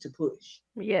buttons to push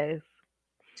Yes,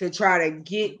 to try to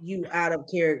get you out of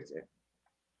character.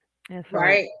 that's right.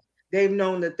 Right? They've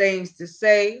known the things to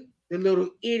say, the little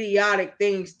idiotic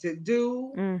things to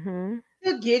do Mhm.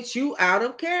 to get you out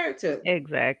of character.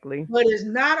 Exactly. But it's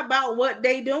not about what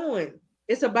they doing.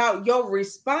 It's about your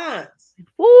response to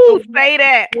Ooh, what say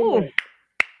that. they're Ooh, doing.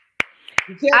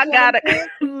 You catch I what I'm gotta saying?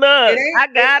 look. I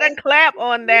gotta clap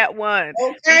on It that one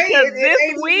okay. because It this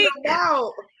ain't even week,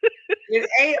 about it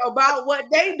ain't about what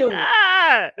they doing.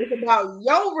 ah, It's about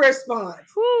your response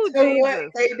whoo, to what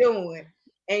Jesus, they doing.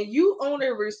 And you only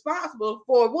responsible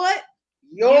for what?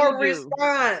 you Your do.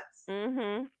 response.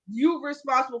 Mhm. You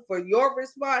responsible for your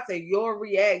response and your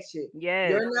reaction. Yes,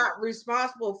 You're not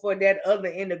responsible for that other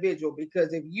individual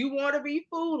because if you want to be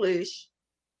foolish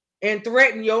and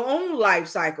threaten your own life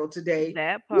cycle today,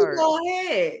 that you part. go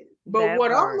ahead. But That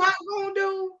what I'm part. not gonna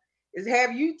do is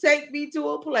have you take me to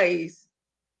a place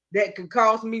that could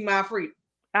cost me my freedom.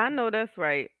 I know that's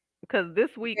right. Because this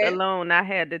week Okay? alone, I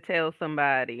had to tell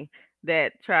somebody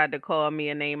that tried to call me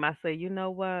a name. I said, you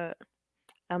know what?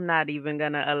 I'm not even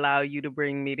gonna allow you to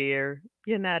bring me there.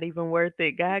 You're not even worth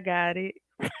it. God got it.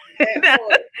 That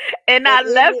part. And And I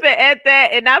left it at that,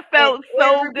 and I and felt so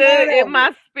every part good in of it.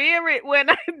 my spirit when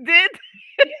I did.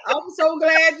 I'm so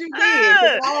glad you did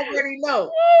because Ah, I already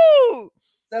know. woo!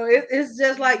 So it's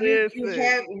just like you Listen.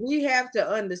 have we have to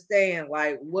understand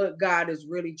like what God is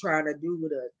really trying to do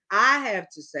with us. I have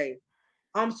to say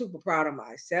I'm super proud of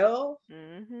myself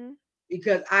Mhm.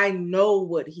 because I know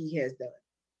what He has done.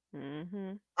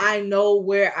 Mhm. I know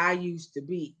where I used to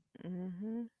be,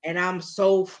 Mhm. and I'm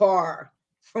so far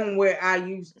from where I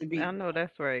used to I be. know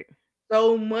that's right.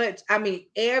 So much. I mean,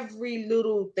 every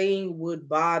little thing would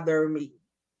bother me.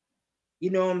 You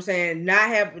know what I'm saying? Not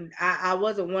having, I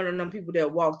wasn't one of them people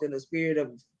that walked in the spirit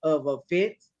of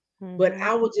offense, but Mhm.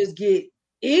 I would just get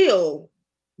ill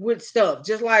with stuff.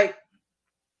 Just like,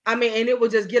 I mean, and it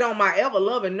would just get on my ever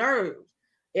loving nerves.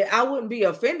 I wouldn't be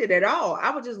offended at all.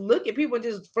 I would just look at people and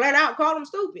just flat out call them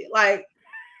stupid. Like,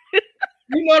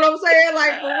 you know what I'm saying?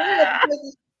 Like for real,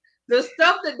 because the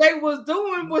stuff that they was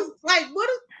doing was like, what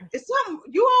is something?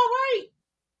 You all right?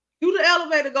 Do the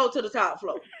elevator go to the top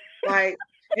floor? Like,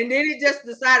 and then it just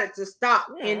decided to stop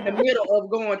in the middle of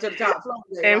going to the top floor.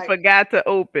 And Like, forgot to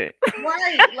open.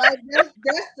 right, like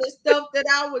that's the stuff that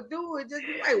I would do. And just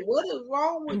be like, what is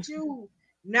wrong with you?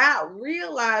 Not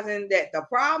realizing that the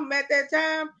problem at that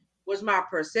time was my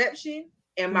perception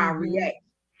and my Mhm. reaction.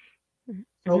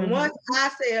 So once Mhm. I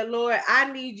said, Lord,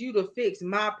 I need you to fix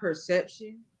my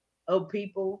perception of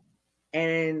people,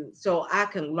 and so I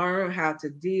can learn how to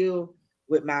deal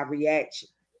with my reaction.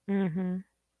 Mhm.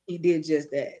 He did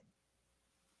just that.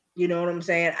 You know what I'm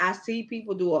saying? I see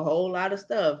people do a whole lot of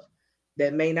stuff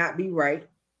that may not be right,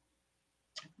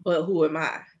 but who am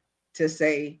I to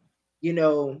say, you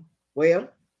know, well,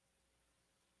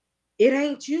 it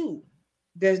ain't you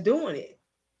that's doing it.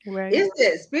 Right. It's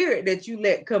that spirit that you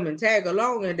let come and tag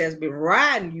along and that's been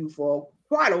riding you for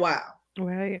quite a while.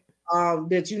 Right.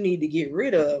 That you need to get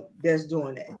rid of that's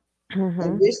doing that.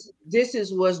 And Mhm. this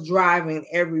is what's driving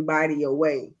everybody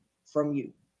away from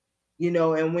you. You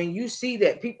know, and when you see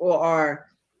that people are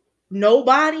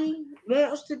nobody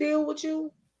wants to deal with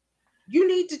you, you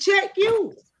need to check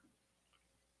you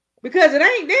because it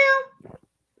ain't them.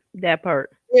 That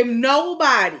part. If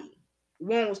nobody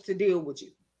wants to deal with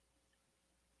you,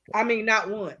 I mean, not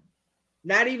one,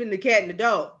 not even the cat and the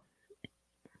dog,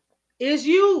 it's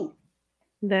you.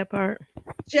 That part.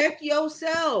 Check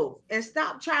yourself and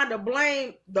stop trying to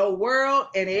blame the world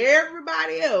and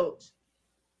everybody else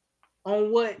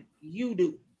on what you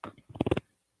do,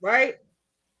 right?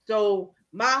 So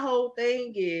my whole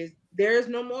thing is there's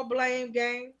no more blame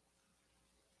game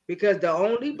because the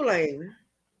only blame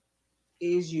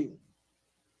is you.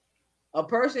 A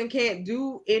person can't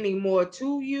do any more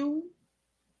to you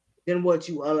than what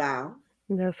you allow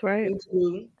That's right. them to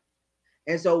do.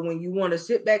 And so when you want to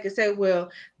sit back and say, well,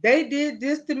 they did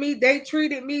this to me, they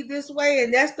treated me this way,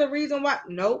 and that's the reason why.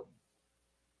 Nope.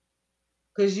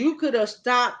 Because you could have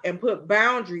stopped and put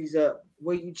boundaries up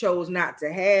where you chose not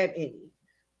to have any.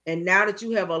 And now that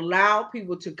you have allowed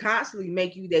people to constantly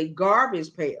make you their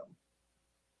garbage pail,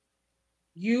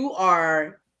 you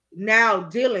are now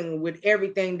dealing with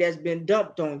everything that's been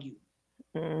dumped on you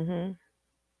Mhm.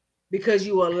 because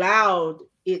you allowed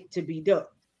it to be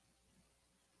dumped.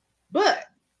 But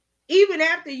even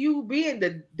after you being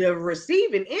the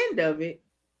receiving end of it,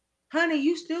 honey,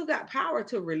 you still got power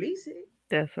to release it.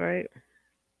 That's right.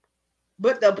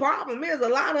 But the problem is a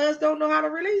lot of us don't know how to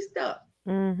release stuff.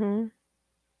 Mhm.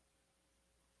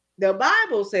 The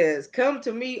Bible says, come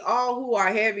to me all who are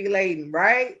heavy laden,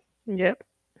 right? Yep.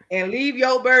 And leave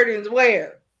your burdens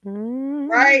where?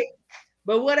 Mhm. Right?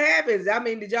 But what happens? I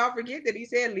mean, did y'all forget that he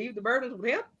said leave the burdens with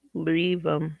him? Leave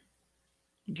them.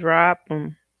 Drop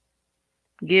them.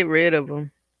 Get rid of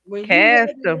them. When you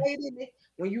Cast heavy them. laden,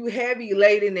 when you heavy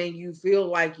laden and you feel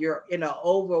like you're in an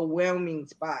overwhelming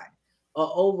spot, an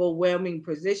overwhelming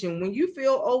position, when you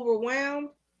feel overwhelmed,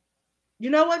 you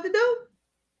know what to do?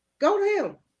 Go to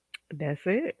him. That's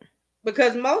it.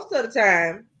 Because most of the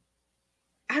time,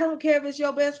 I don't care if it's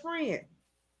your best friend.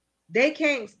 They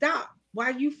can't stop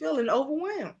while you feeling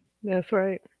overwhelmed. That's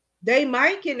right. They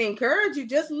might can encourage you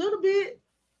just a little bit,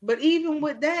 but even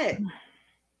with that,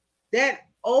 that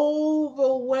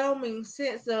overwhelming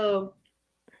sense of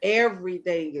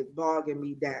everything is bogging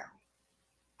me down.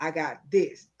 I got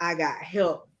this, I got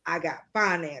help, I got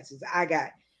finances, I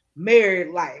got married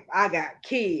life, I got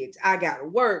kids, I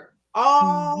got work,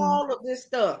 Mhm. all of this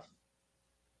stuff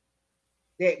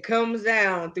that comes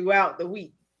down throughout the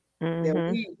week that Mhm.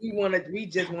 we just want to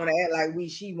act like we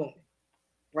she woman,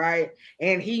 right?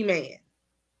 And he man.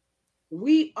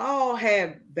 We all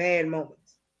have bad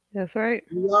moments. That's right.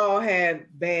 We all have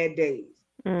bad days.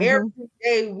 Mhm. Every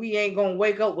day we ain't gonna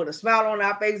wake up with a smile on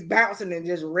our face, bouncing and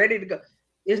just ready to go.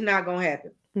 It's not gonna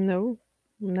happen. No,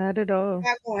 not at all.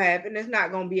 Not gonna happen. It's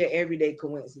not gonna be an everyday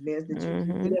coincidence that you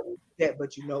can get Mhm. up and do that.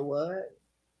 But you know what?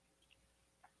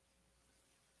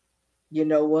 You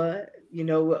know what? You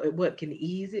know what can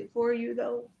ease it for you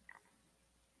though?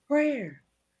 Prayer.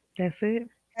 That's it.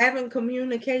 Having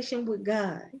communication with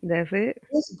God. That's it.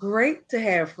 It's great to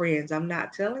have friends. I'm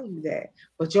not telling you that.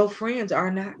 But your friends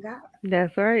are not God.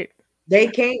 That's right. They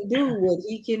can't do what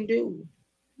he can do.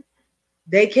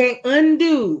 They can't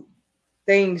undo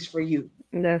things for you.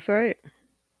 That's right.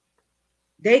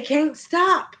 They can't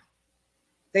stop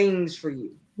things for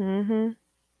you. Mhm.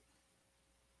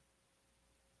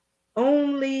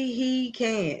 Only he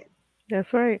can.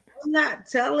 That's right. I'm not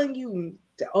telling you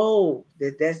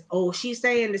to, she's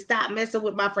saying to stop messing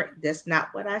with my friend. That's not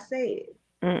what I said.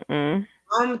 Mm-mm.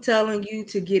 I'm telling you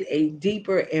to get a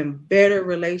deeper and better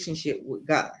relationship with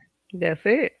God That's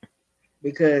it.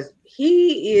 because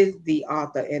he is the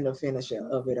author and the finisher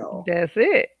of it all. That's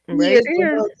it. He Right is the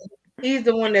there. one, he's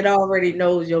the one that already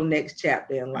knows your next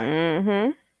chapter in life.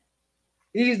 Mhm.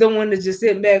 He's the one that's just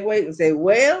sitting back waiting and say,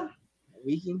 well,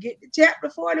 we can get to chapter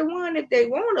 41 if they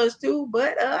want us to,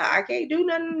 but I can't do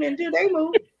nothing until they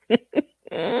move.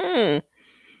 Mm.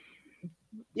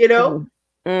 You know?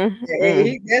 Mm.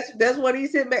 Mm. That's what he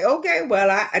said. Okay,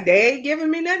 well, they ain't giving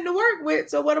me nothing to work with,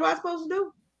 so what am I supposed to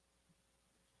do?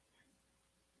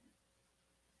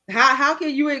 How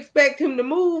can you expect him to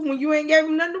move when you ain't gave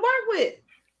him nothing to work with?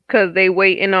 Cause they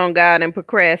waiting on God and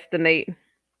procrastinate.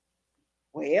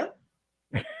 Well,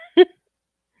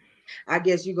 I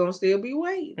guess you're gonna still be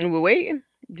waiting And we're waiting.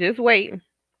 Just waiting.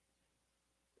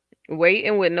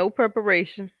 Waiting with no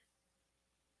preparation.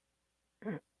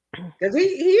 because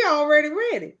he already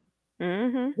ready.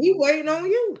 Mhm. He waiting on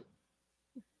you.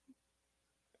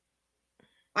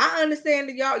 I understand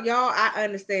that y'all. I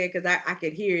understand because I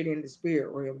could hear it in the spirit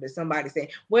realm that somebody saying,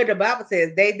 "Well, the Bible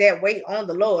says they that wait on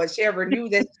the Lord shall renew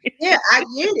this." Yeah, I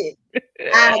get it.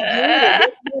 I get it.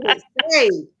 That's what it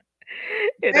say.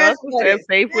 It That's also what says it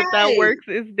faith without say. works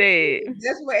is dead.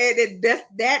 That's what that's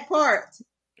that part.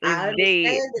 Is I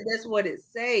dead. understand that that's what it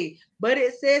say, but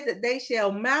it says that they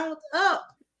shall mount up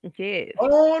Yes.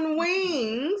 on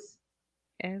wings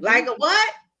As like a what?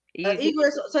 An eagle. eagle.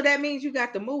 So that means you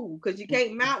got to move because you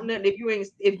can't mount nothing if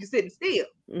you're sitting still.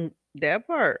 That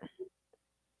part.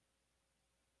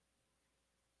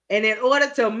 And in order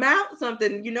to mount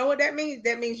something, you know what that means?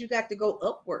 That means you got to go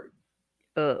upward.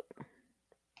 Up.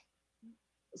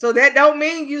 So that don't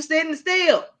mean you sitting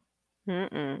still.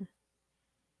 Mm-mm.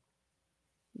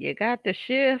 You got to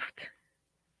shift.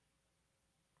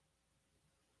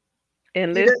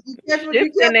 And You this know,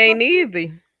 you shifting kept ain't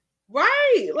easy.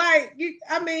 right. Like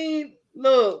I mean,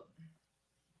 look,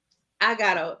 I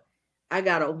got a I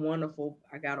got a wonderful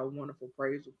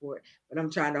praise report, but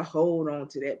I'm trying to hold on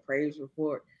to that praise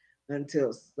report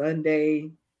until Sunday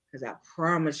because I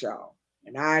promise y'all,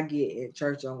 when I get in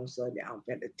church on Sunday, I'm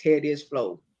gonna tear this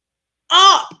floor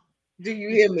up. Do you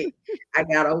hear me? I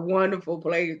got a wonderful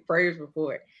praise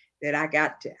report that I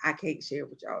can't share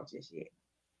with y'all just yet.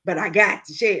 But I got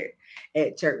to share it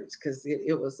at church because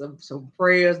it was some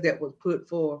prayers that was put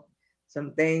forth,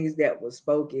 some things that was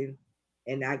spoken,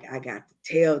 and I got to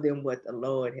tell them what the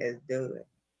Lord has done.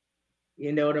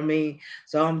 You know what I mean?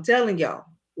 So I'm telling y'all,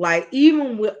 like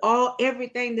even with all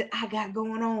everything that I got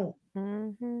going on,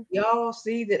 Hmm. y'all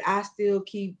see that I still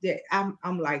keep that.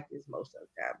 I'm like this most of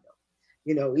the time though.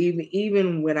 You know,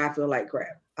 even when I feel like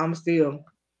crap, I'm still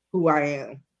who I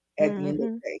am at the end of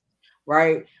Hmm. the day,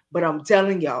 right? But I'm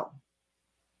telling y'all,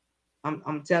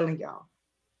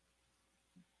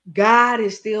 God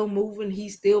is still moving.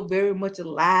 He's still very much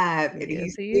alive, and Yes,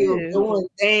 He's he still is. doing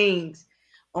things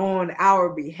on our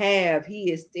behalf.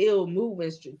 He is still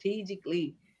moving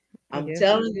strategically. I'm Yes,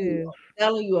 he telling you, is.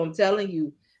 I'm telling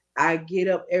you. I get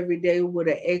up every day with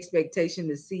an expectation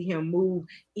to see Him move,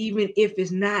 even if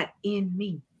it's not in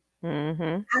me.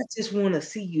 Hmm. I just want to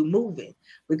see you moving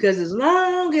because as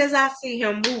long as I see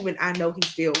Him moving, I know He's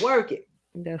still working.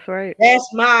 That's right. That's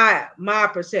my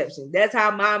perception. That's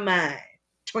how my mind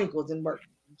twinkles and works.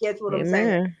 Guess what I'm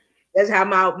saying? Amen. That's how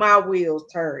my wheels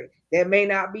turn. That may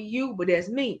not be you, but that's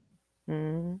me.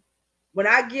 Hmm. When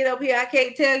I get up here, I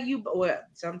can't tell you, but well,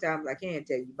 sometimes I can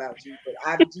tell you about you, but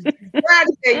I'm just trying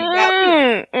to tell you about me.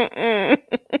 Mm-mm.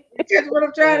 That's what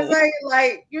I'm trying to say.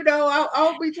 Like, I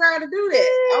don't be trying to do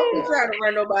that. I don't be trying to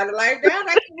run nobody life down.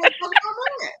 That's what's on my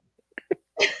mind.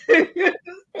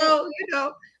 So,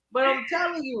 but I'm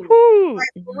telling you, Whew.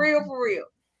 like for real, for real.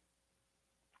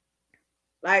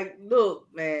 Like, look,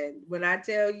 man, when I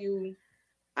tell you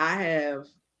I have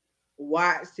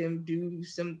watched him do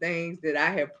some things that I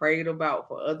have prayed about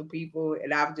for other people,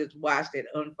 and I've just watched it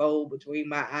unfold between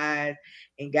my eyes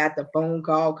and got the phone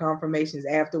call confirmations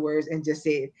afterwards and just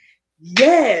said,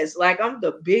 yes, like I'm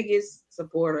the biggest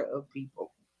supporter of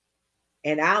people.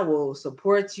 and I will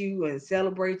support you and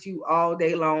celebrate you all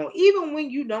day long, even when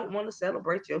you don't want to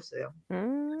celebrate yourself.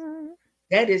 Mm-hmm.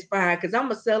 That is fine because I'm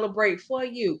gonna celebrate for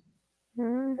you.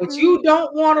 What Mm-hmm. you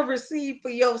don't want to receive for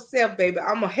yourself, baby,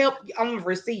 I'm gonna help you. I'm gonna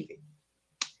receive it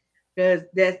because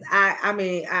that's I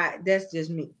mean I that's just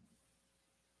me.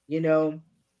 You know,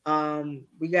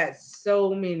 we got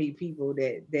so many people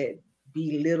that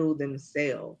belittle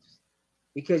themselves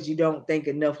because you don't think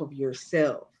enough of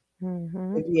yourself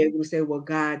Mm-hmm. to be able to say, well,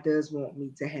 God does want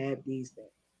me to have these things.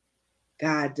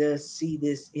 God does see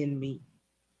this in me.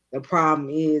 The problem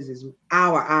is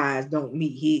our eyes don't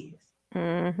meet his.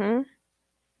 Mm-hmm.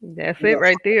 That's You it know,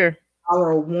 right there.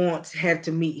 our wants have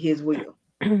to meet his will.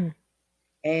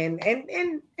 And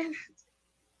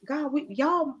God,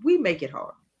 we make it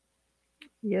hard.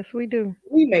 Yes, we do.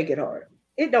 We make it hard.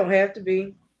 It don't have to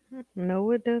be.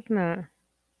 No, it does not.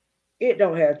 It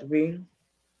don't have to be.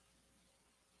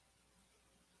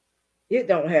 It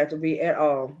don't have to be at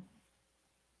all.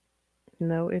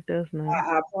 No, it does not.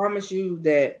 I promise you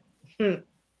that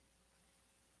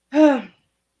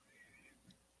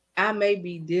I may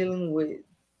be dealing with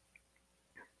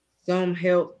some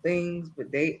health things,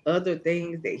 but they other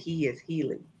things that he is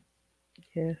healing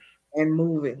Yes, and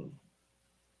moving.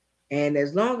 And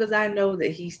as long as I know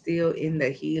that he's still in the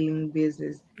healing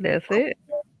business, that's I it.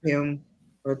 want him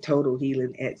for total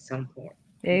healing at some point.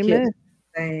 You catch Amen.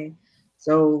 what I'm saying?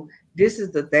 So this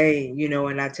is the thing,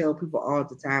 and I tell people all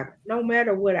the time, no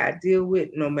matter what I deal with,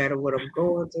 no matter what I'm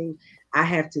going through, I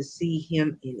have to see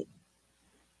him in it.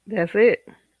 That's it.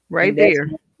 Right And that's there.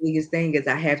 my biggest thing is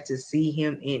I have to see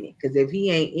him in it. Because if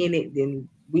he ain't in it, then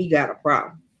we got a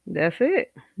problem. That's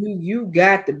it. You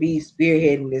got to be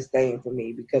spearheading this thing for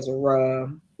me because of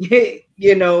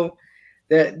you know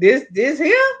this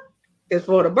here is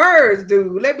for the birds,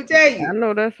 dude. Let me tell I you.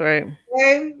 know that's right.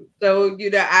 Okay, so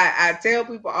I tell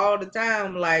people all the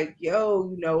time like,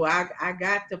 yo, I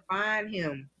got to find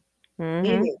him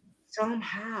in Mhm. it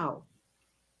somehow,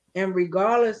 and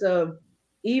regardless of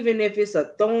even if it's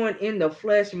a thorn in the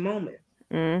flesh moment,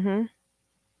 Mhm.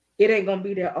 it ain't gonna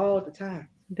be there all the time.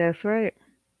 That's right.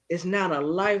 It's not a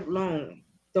lifelong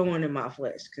thorn in my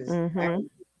flesh because Mhm.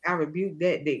 I rebuke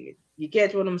that dead. You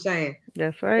catch what I'm saying?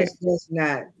 That's right. That's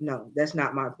not no, that's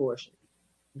not my portion.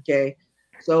 Okay,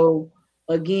 so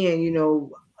again,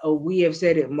 we have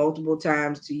said it multiple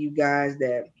times to you guys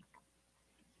that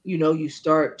you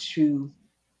start to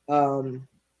um,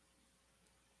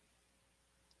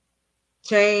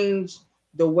 change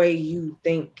the way you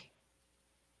think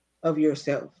of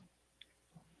yourself.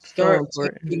 So Start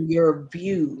important. changing your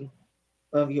view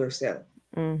of yourself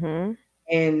Mhm.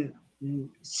 and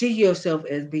see yourself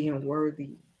as being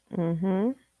worthy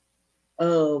Mhm.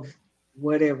 of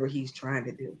whatever he's trying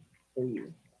to do for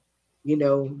you.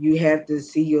 You have to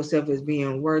see yourself as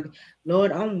being worthy.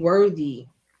 Lord, I'm worthy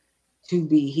to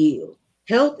be healed.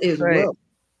 Health That's is right. wealth.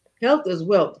 Health is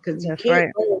wealth because That's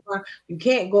right. you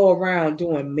can't go around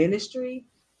doing ministry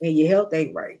and your health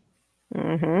ain't right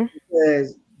Mhm.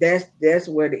 because that's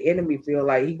where the enemy feel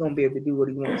like he gonna be able to do what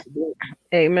he wants to do.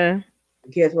 Amen.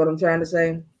 You catch what I'm trying to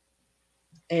say?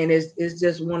 And it's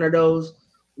just one of those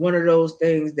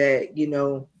things that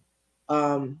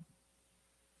um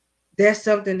that's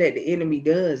something that the enemy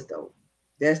does though.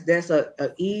 That's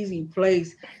a easy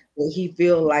place that he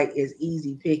feel like is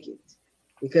easy pickings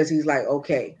because he's like,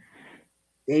 okay,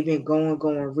 they've been going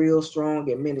real strong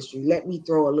in ministry. Let me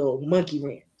throw a little monkey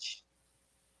wrench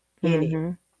in it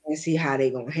Mhm. and see how they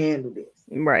gonna handle this.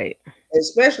 Right.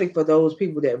 Especially for those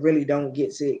people that really don't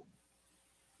get sick.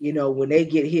 When they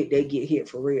get hit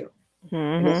for real.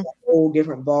 And it's Mhm. a whole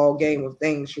different ball game of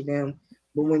things for them.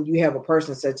 But when you have a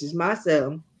person such as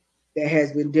myself that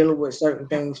has been dealing with certain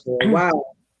things for a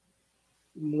while,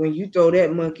 when you throw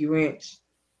that monkey wrench,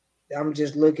 I'm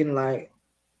just looking like,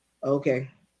 okay,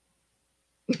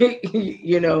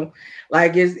 you know,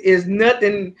 like it's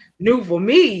nothing new for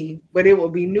me, but it will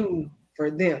be new for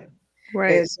them.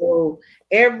 Right. And so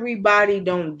everybody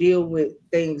don't deal with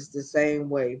things the same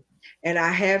way. And I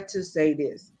have to say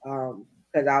this,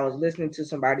 because I was listening to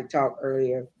somebody talk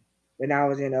earlier when I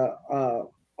was in a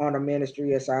on a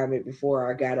ministry assignment before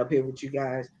I got up here with you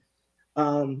guys.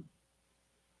 Um,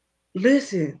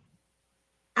 listen,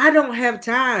 I don't have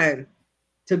time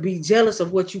to be jealous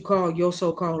of what you call your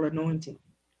so-called anointing.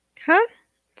 Huh?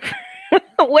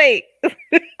 Wait.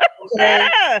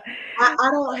 Okay. Ah!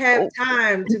 I don't have Oh,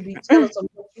 time to be jealous of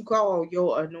what you call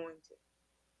your anointing.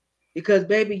 Because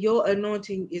baby, your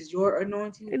anointing is your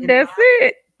anointing that's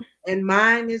it. and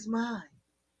mine is mine.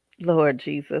 Lord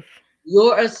Jesus.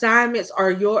 Your assignments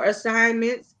are your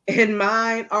assignments and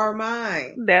mine are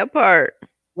mine. That part.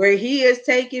 Where he is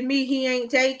taking me, he ain't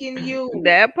taking you.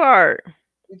 That part.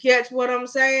 You catch what I'm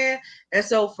saying? And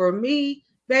so for me,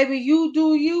 baby, you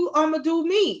do you, I'ma do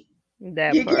me.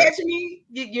 That You part. catch me?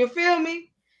 You feel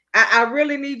me? I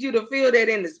really need you to feel that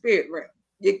in the spirit realm.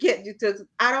 You get you to.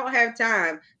 I don't have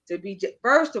time to be.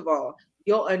 First of all,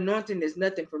 your anointing is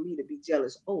nothing for me to be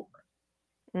jealous over.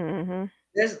 Mhm.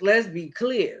 Let's be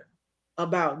clear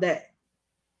about that.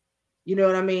 You know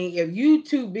what I mean? If you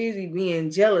too busy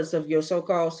being jealous of your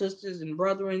so-called sisters and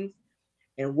brethren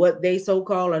and what they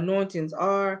so-called anointings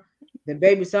are, then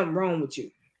baby, something wrong with you.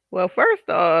 Well, first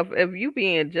off, if you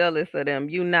being jealous of them,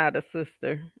 you not a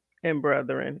sister and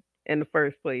brethren in the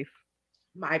first place.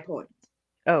 My point.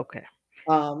 Okay.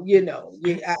 I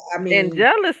And mean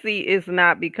jealousy is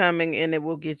not becoming, and it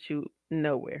will get you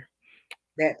nowhere.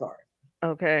 that part.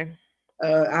 Okay.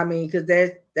 I mean, because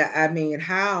I mean,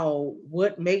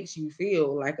 what makes you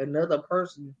feel like another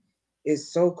person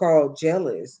is so called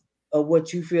jealous of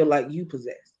what you feel like you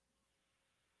possess?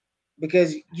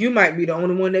 Because you might be the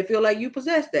only one that feel like you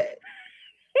possess that.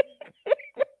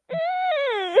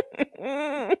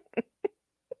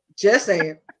 Just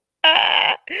saying.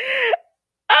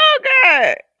 Oh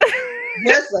God.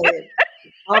 Just saying.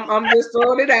 I'm just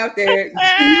throwing it out there.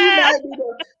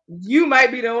 You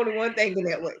might be the only one thinking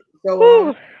that way. So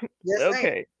Whew. just saying.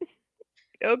 Okay.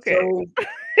 Okay. So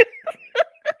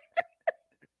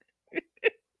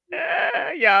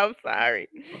Yeah, I'm sorry.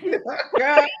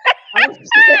 girl, I'm,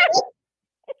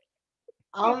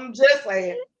 I'm just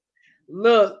saying.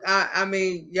 Look, I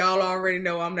mean, y'all already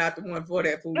know I'm not the one for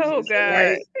that Oh foolishness,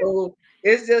 right? God. So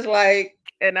it's just like,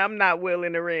 And I'm not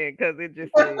willing to ring because it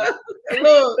just is.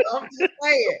 look, I'm just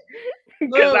saying,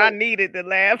 Because I look, needed to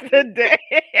laugh today.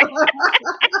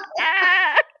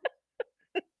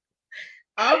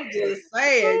 I'm just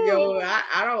saying, Ooh, yo,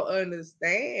 I don't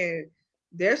understand.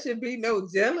 There should be no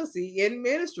jealousy in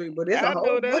ministry, but it's a I whole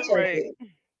know bunch that's of right. it.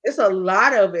 It's a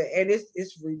lot of it, and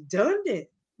it's redundant.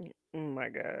 Oh my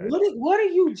God. What are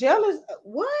you jealous?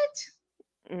 What?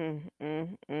 Mm,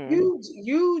 mm, mm.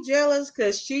 You jealous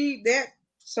because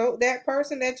that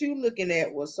person that you looking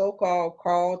at was so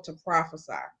called to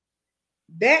prophesy.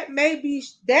 That may be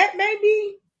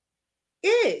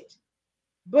it.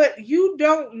 But you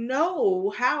don't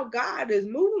know how God is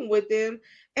moving with them,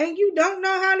 and you don't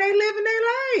know how they living their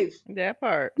life. That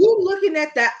part. You looking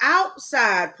at the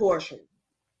outside portion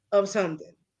of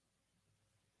something.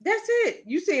 That's it.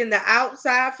 You seeing the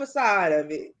outside facade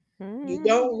of it. You Mm,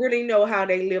 don't really know how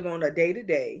they live on a day to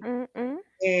day, mm, mm.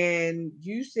 and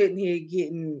you sitting here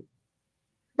getting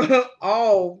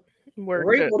all Worked up.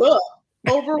 wrinkled up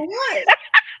over what?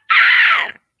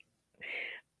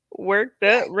 Worked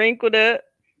up, wrinkled up,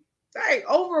 Like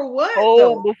over what old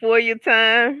though? before your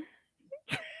time.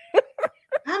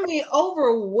 I mean,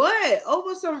 over what?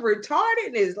 Over some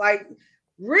retardedness. Like,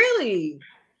 really?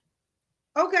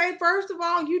 Okay, first of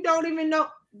all, you don't even know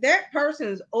that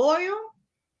person's oil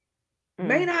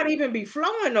may Mm, not even be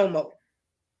flowing no more.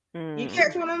 You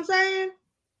catch mm. what I'm saying?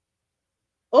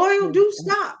 Oil Mm, do mm.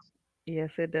 stop. Yes,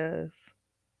 it does.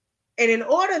 And in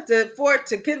order for it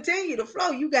to continue to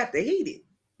flow, you got to heat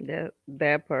it.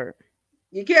 That part.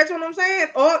 You catch what I'm saying?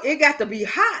 Or it got to be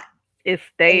hot It's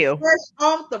and stale. fresh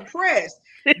off the press.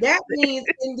 That means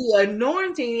in the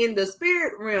anointing, in the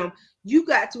spirit realm, you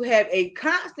got to have a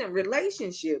constant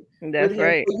relationship with That's him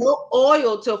right. for your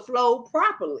oil to flow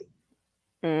properly.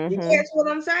 You Mhm. catch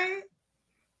what I'm saying?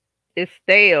 It's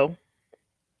stale.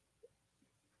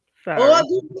 Or Sorry.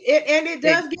 and it It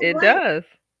does get it rank. does.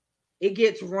 It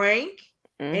gets rank,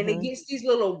 and it Mhm. gets these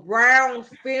little brown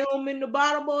film in the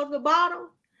bottom of the bottle.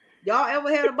 Y'all ever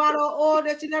had a bottle of oil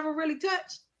that you never really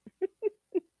touched?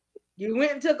 You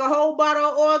went and took a whole bottle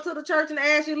of oil to the church and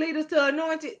asked your leaders to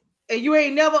anoint it, and you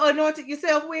ain't never anointed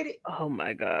yourself with it. Oh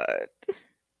my God.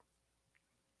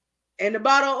 And the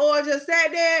bottle of oil just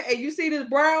sat there, and you see this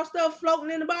brown stuff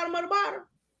floating in the bottom of the bottle.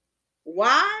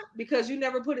 Why? Because you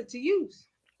never put it to use.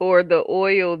 Or the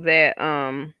oil that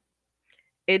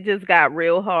it just got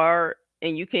real hard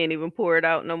and you can't even pour it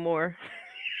out no more.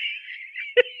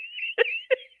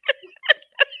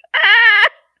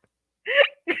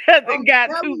 Because it I'm got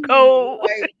too telling you, cold.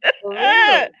 like for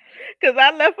real. Because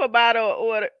I left a bottle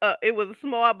or it was a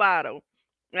small bottle.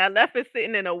 And I left it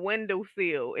sitting in a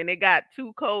windowsill and it got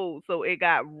too cold, so it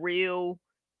got real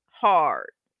hard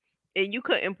and you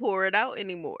couldn't pour it out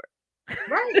anymore.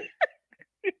 Right.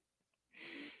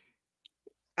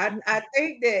 I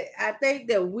think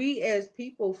that we as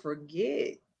people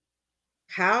forget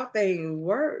how things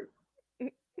work.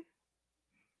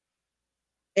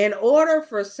 In order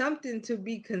for something to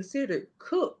be considered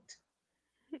cooked,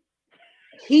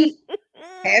 heat.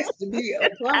 has to be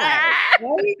applied,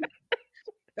 right?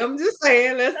 I'm just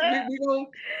saying, we don't,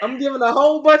 I'm giving a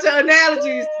whole bunch of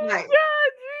analogies tonight.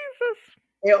 God, Jesus.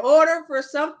 In order for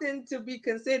something to be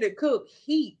considered cooked,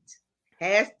 heat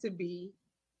has to be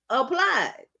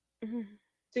applied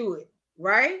to it,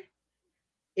 right?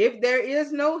 If there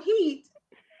is no heat,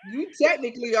 you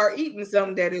technically are eating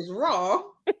something that is raw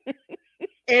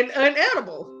and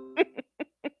unedible,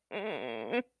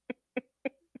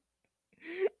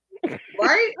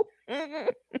 right?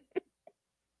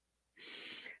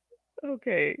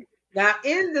 Okay. Now,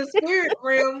 in the spirit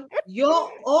realm,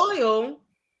 your oil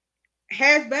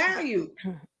has value,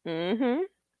 Mm-hmm.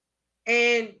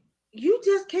 and you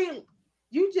just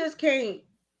can't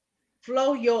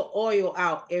flow your oil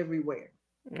out everywhere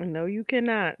No, you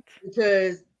cannot.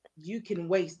 because you can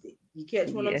waste it. You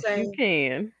catch what I'm Yes, you saying?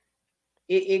 can.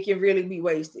 It can really be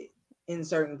wasted in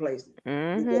certain places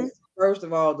Mm-hmm. because first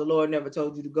of all, the Lord never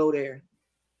told you to go there,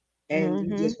 and you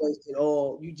Mm-hmm. just wasted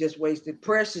oil. You just wasted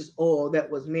precious oil that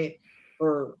was meant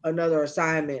for another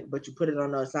assignment, but you put it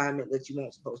on an assignment that you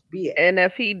weren't supposed to be at. And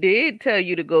if he did tell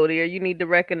you to go there, you need to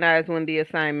recognize when the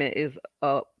assignment is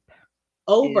up, is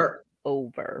Over.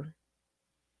 over.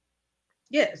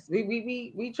 Yes,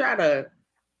 we try to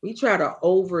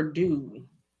overdo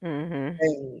Mm-hmm.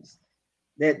 things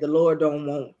that the Lord don't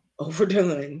want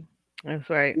overdone. That's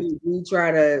right. We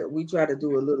try to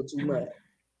do a little too much.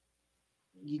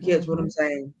 You catch what I'm Mm-hmm.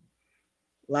 saying?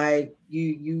 Like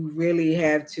you really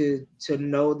have to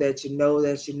know that you know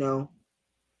that you know,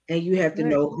 and you That's have to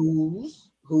right. know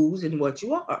who's and what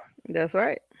you are. That's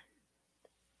right.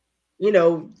 You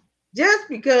know, just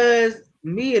because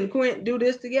me and Quint do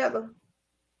this together,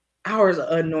 our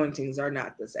anointings are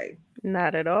not the same.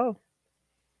 Not at all.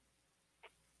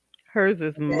 Hers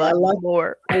is A much lot,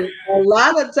 more. a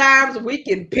lot of times we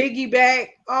can piggyback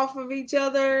off of each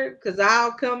other because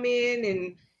I'll come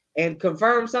in and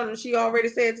confirm something she already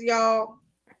said to y'all,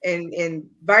 and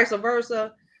vice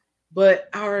versa. But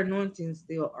our anointings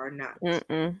still are not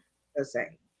Mm-mm. the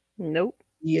same. Nope.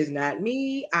 He is not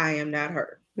me. I am not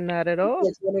her. Not at all.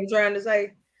 That's what I'm trying to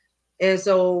say. And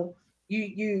so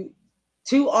you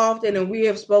too often, and we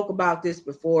have spoke about this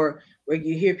before, where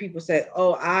you hear people say,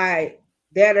 "Oh, I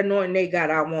that anointing they got,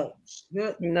 I won't."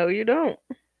 No, you don't.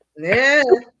 Yeah,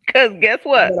 Because guess you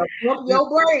what? better pump N- your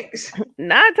brakes.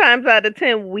 9 times out of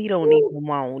 10, we don't Woo. even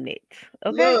want it.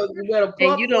 Okay? Look, you better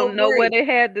And pump you your don't know what brakes. it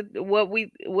had to,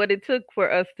 what it took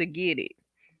for us to get it.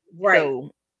 Right. So,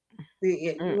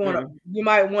 mm-mm. You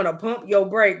might want to pump your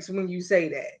brakes when you say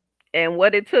that. And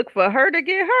what it took for her to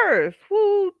get hers.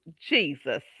 Whoo,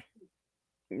 Jesus.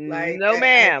 Like No,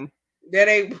 ma'am. that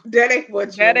ain't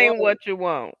what you That ain't want. what you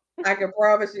want. I can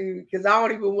promise you, because I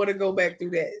don't even want to go back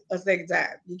through that a second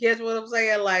time. You catch what I'm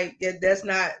saying? Like that's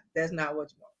not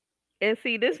what you want. And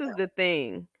see, this It's is not. the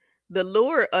thing. The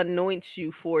Lord anoints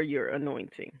you for your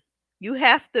anointing. You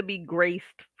have to be graced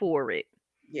for it.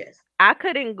 Yes. I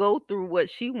couldn't go through what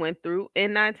she went through,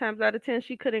 and 9 times out of 10,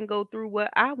 she couldn't go through what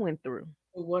I went through.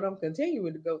 What I'm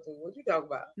continuing to go through. What you talking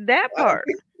about? That Like, part.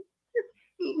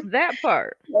 That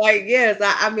part. like, yes,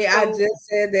 I mean I So, just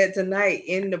said that tonight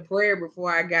in the prayer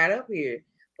before I got up here.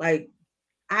 Like,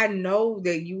 I know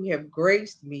that you have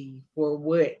graced me for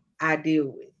what I deal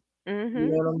with. You mhm.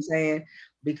 know what I'm saying?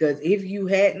 Because if you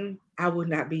hadn't, I would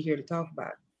not be here to talk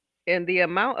about And the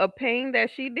amount of pain that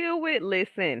she deal with,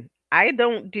 listen, I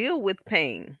don't deal with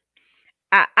pain.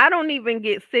 I don't even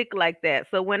get sick like that.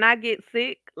 So when I get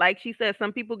sick, like she said,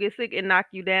 some people get sick and knock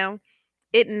you down.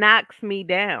 It knocks me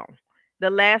down. The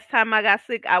last time I got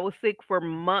sick, I was sick for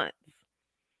months.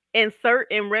 And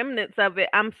certain remnants of it,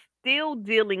 I'm still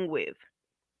dealing with.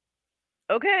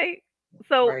 Okay. it.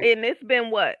 So, Right? and it's been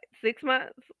what, 6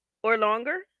 months or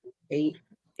longer? 8.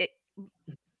 It,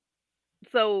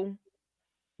 so,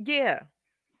 yeah,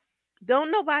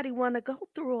 don't nobody want to go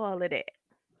through all of that.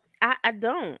 I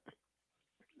don't.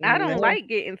 I don't Man, like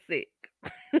getting sick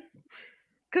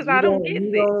because you I don't don't get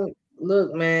you sick. don't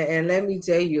look, man, and let me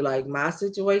tell you, like my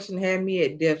situation had me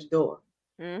at death's door.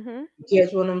 Mhm. You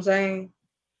catch what I'm saying?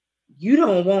 You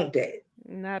don't want that.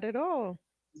 Not at all.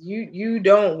 You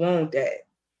don't want that.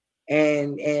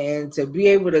 And to be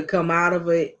able to come out of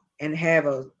it and have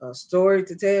a story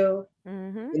to tell,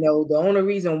 Mhm. the only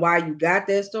reason why you got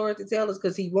that story to tell is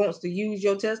because he wants to use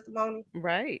your testimony.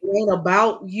 Right. It ain't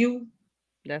about you.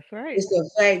 That's right. It's the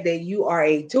fact that you are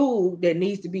a tool that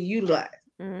needs to be utilized.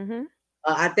 Mhm.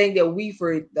 I think that we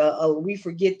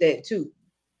forget that too.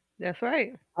 That's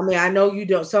right. I mean, I know you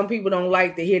don't. Some people don't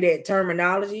like to hear that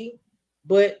terminology,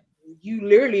 but you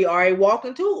literally are a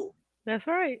walking tool. That's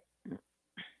right.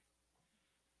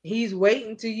 He's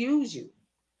waiting to use you.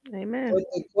 Amen. But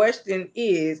the question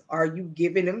is, are you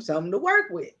giving him something to work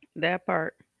with? That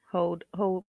part. Hold.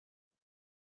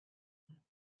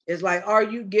 It's like, are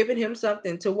you giving him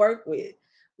something to work with?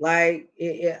 Like,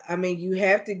 I mean, you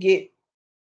have to get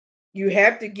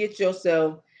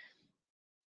yourself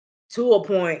to a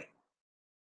point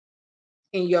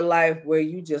in your life where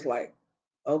you just like,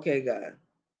 okay, God,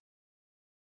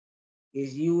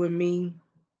 it's you and me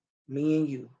and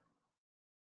you.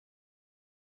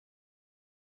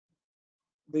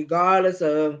 Regardless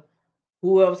of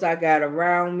who else I got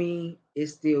around me,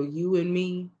 it's still you and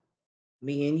me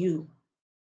and you.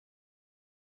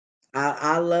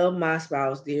 I love my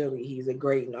spouse dearly. He's a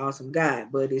great and awesome guy,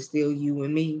 but it's still you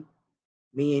and me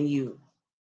and you.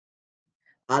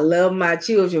 I love my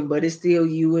children, but it's still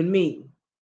you and me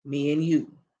and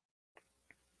you.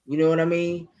 You know what I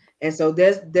mean? And so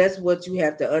that's what you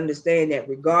have to understand, that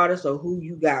regardless of who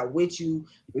you got with you,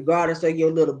 regardless of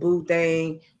your little boo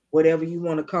thing, whatever you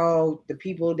want to call the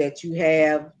people that you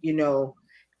have,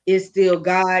 it's still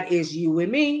God is you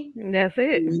and me, That's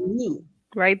it. me and you.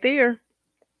 Right there.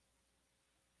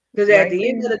 Because at Right the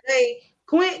end of there. the day,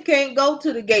 Quint can't go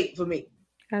to the gate for me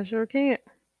I sure can't.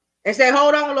 and say,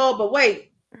 "Hold on, Lord," but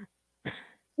wait,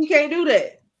 he can't do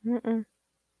that, Mm-mm.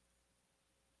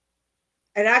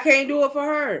 and I can't do it for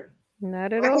her.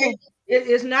 Not at I can't. all.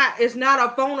 It's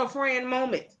not a phone a friend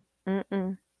moment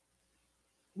Mm-mm.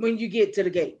 when you get to the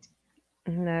gate.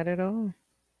 Not at all.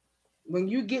 When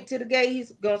you get to the gate,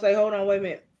 he's gonna say, "Hold on, wait a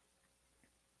minute,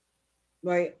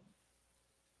 right?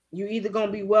 You either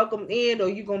gonna be welcomed in or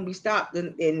you gonna be stopped,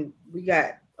 and we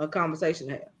got a conversation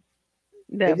to have.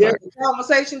 If That there's part. a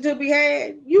conversation to be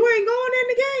had, you ain't going in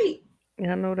the gate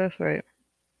I know that's right.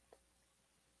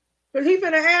 because he's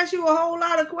gonna ask you a whole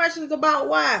lot of questions about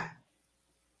why.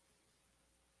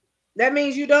 That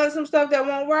means you done some stuff that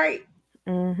won't right.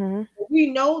 Mm-hmm. We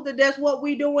know that that's what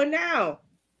we doing now,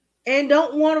 and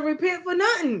don't want to repent for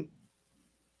nothing.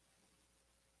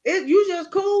 You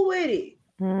just cool with it.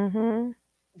 Mm-hmm.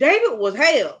 David was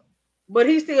hell, but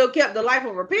he still kept the life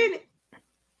of repentance.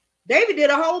 David did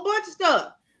a whole bunch of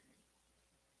stuff.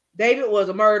 David was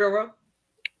a murderer.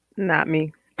 Not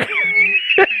me.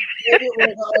 David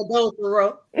was an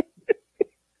adulterer.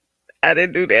 I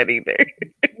didn't do that either.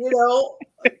 You know,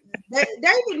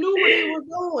 David knew what he was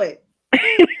doing.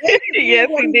 David did Yes,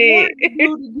 what he he did. wanted to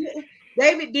do to get.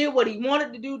 David did what he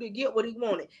wanted to do to get what he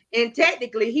wanted, and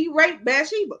technically, he raped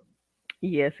Bathsheba.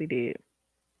 Yes, he did.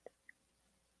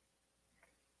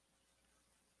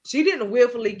 She didn't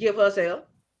willfully give herself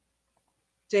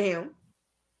to him,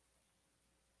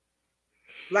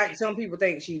 like some people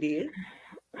think she did.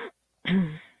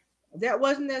 That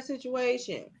wasn't that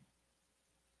situation.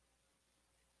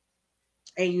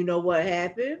 And you know what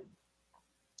happened?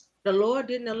 The Lord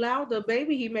didn't allow the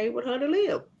baby He made with her to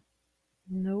live.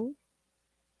 No.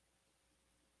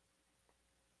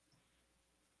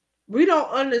 We don't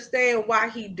understand why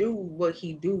He do what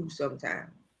He do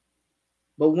sometimes.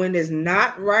 But when it's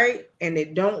not right and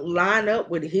it don't line up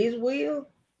with His will,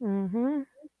 Mm-hmm.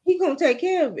 He gonna take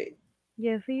care of it.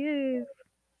 Yes, he is.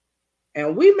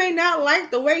 And we may not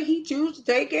like the way He choose to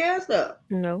take care of stuff.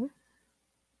 No.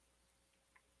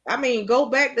 I mean, go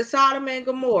back to Sodom and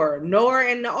Gomorrah, Noah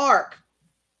and the Ark.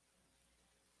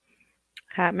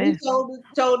 Hot He mess.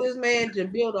 told this man to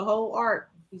build a whole ark.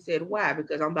 He said, "Why?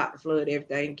 Because I'm about to flood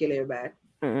everything and kill everybody."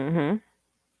 Mm-hmm.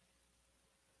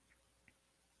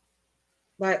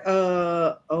 Like,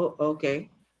 oh, okay.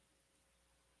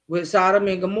 With Sodom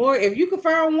and Gomorrah, if you could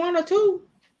find one or two,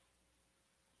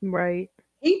 Right.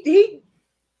 he he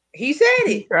he said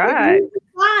He it. If tried. you could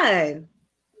find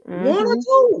one or Mm-hmm.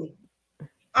 two,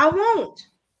 I won't.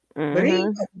 But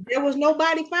Mm-hmm. there was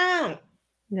nobody found.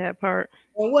 That part.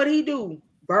 And what he do?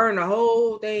 Burn the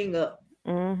whole thing up.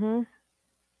 Mm-hmm.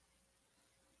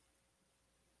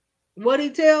 What he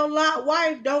tell Lot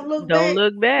wife? Don't look Don't back.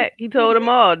 look back. He told them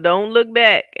all, don't look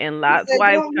back. And He Lot's said,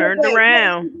 wife "Don't look turned back."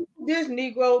 around. This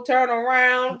Negro turn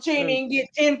around. She didn't uh, even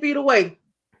get 10 feet away.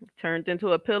 Turned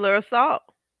into a pillar of salt.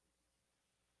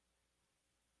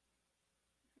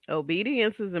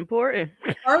 Obedience is important.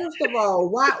 First of all,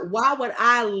 why would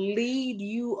I lead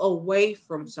you away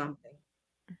from something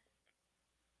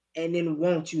and then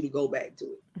want you to go back to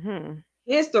it? Hmm.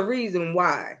 Here's the reason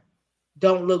why.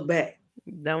 Don't look back.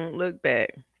 Don't look back.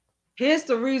 Here's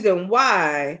the reason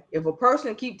why. If a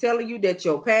person keep telling you that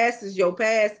your past is your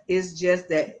past, it's just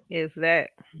that. It's that.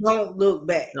 Don't look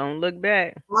back. Don't look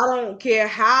back. I don't care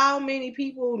how many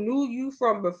people knew you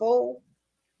from before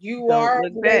you Don't are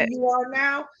look the way back. you are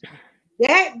now.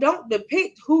 That don't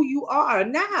depict who you are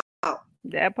now.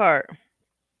 That part.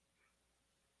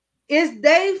 It's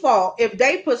their fault if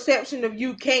their perception of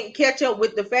you can't catch up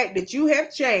with the fact that you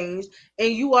have changed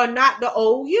and you are not the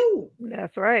old you.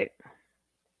 That's right.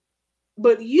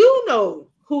 But you know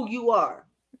who you are.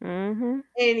 Mhm.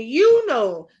 And you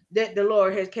know that the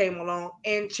Lord has came along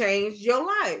and changed your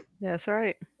life. That's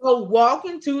right. So walk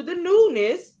into the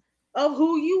newness of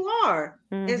who you are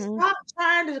and Mhm. stop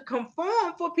trying to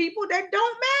conform for people that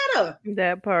don't matter.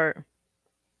 That part.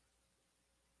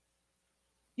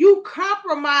 You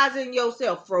compromising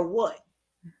yourself for what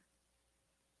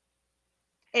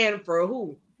and for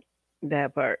who?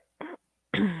 That part.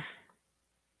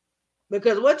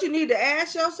 Because what you need to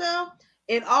ask yourself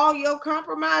in all your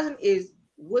compromising is,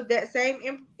 would that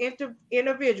same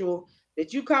individual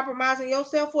that you compromising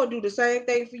yourself for do the same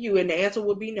thing for you? And the answer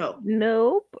would be no.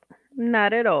 Nope.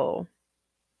 Not at all.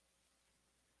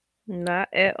 Not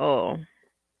at all.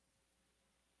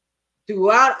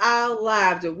 Throughout our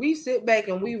lives, if we sit back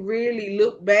and we really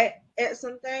look back at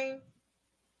some things,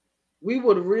 we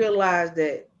would realize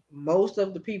that most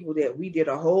of the people that we did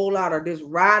a whole lot of this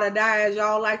ride or die, as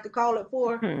y'all like to call it,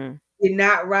 for, Hmm. did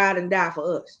not ride and die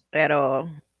for us. At all.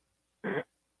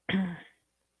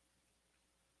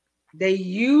 They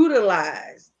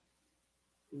utilized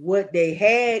what they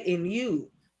had in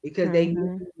you because they knew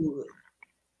Mhm. you would.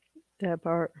 That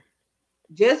part.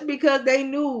 Just because they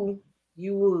knew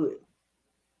you would,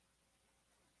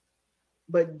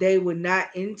 but they would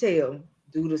not entail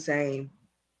do the same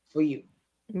for you.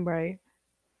 Right.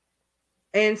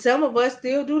 And some of us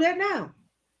still do that now.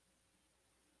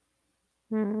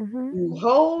 Mhm. You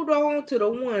hold on to the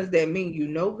ones that mean you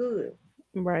no good.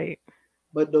 Right.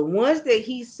 But the ones that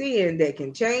he's seeing that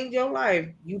can change your life,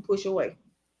 you push away.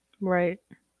 Right.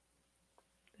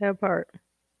 That part.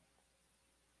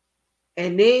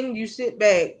 And then you sit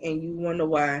back and you wonder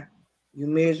why you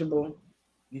miserable,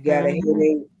 you got a Mhm.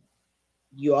 headache,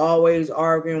 you always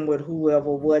arguing with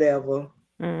whoever, whatever,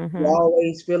 you Mhm.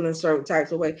 always feeling certain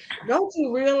types of way. Don't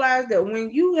you realize that when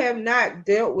you have not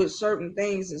dealt with certain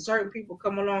things and certain people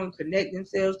come along and connect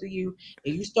themselves to you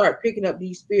and you start picking up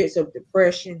these spirits of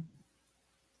depression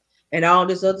and all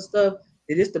this other stuff,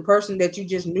 that it's the person that you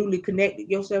just newly connected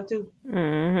yourself to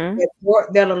Mhm. that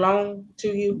brought that along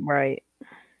to you, Right.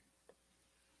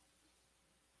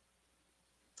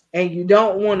 and you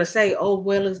don't want to say, "Oh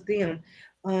well, it's them."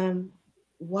 Um,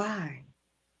 why?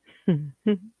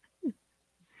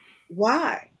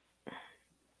 Why?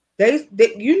 They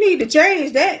you need to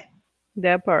change that.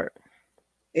 That part.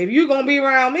 If you're gonna be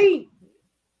around me,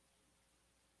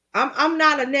 I'm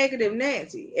not a negative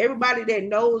Nancy. Everybody that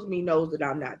knows me knows that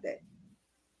I'm not that.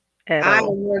 At I am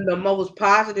all. one of the most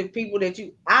positive people that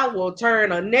I will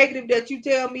turn a negative that you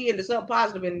tell me into something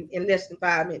positive in less than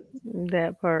 5 minutes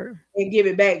That part. and give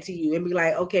it back to you and be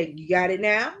like, okay, you got it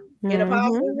now in a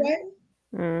positive Mhm. way.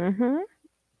 Mhm.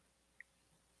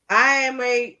 I am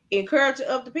a encourager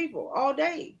of the people all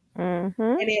day. Mhm.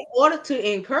 And in order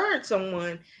to encourage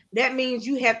someone, that means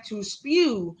you have to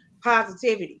spew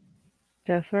positivity.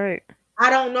 That's right. I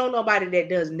don't know nobody that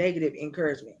does negative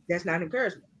encouragement. That's not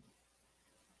encouragement.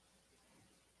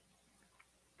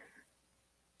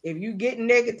 If you get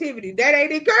negativity, that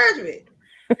ain't encouragement.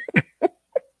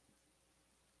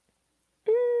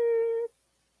 Mm.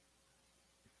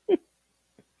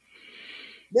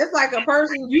 That's like a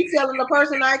person you telling the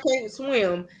person I can't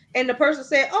swim, and the person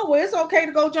said, "Oh well, it's okay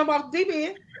to go jump off the deep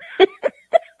end."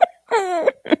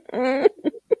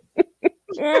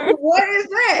 What is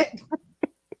that?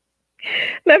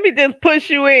 Let me just push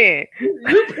you in.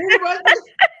 You pretty much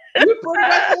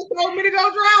just told me to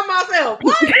go drown myself.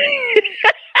 What?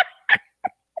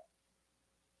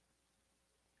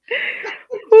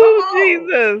 Come Oh, on.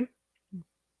 Jesus.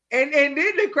 And then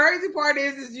the crazy part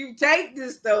is you take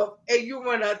this stuff and you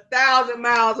run 1,000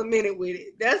 miles a minute with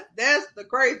it. That's the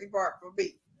crazy part for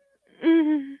me.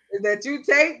 Mhm. Is that you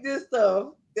take this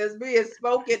stuff that's being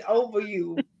spoken over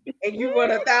you and you run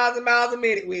 1,000 miles a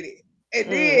minute with it. And Mm.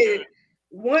 then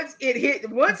once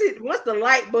the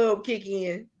light bulb kick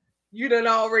in, you done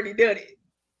already done it.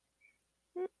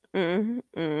 Mm.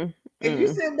 Mm. And you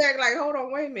Mm. sit back like, hold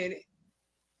on, wait a minute.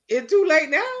 It's too late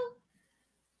now.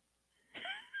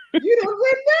 You done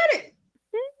went and done it.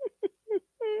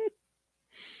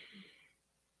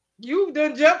 You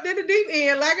done jumped in the deep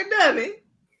end like a dummy.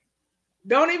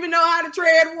 Don't even know how to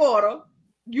tread water.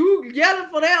 You yelling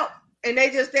for them, and they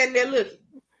just standing there looking.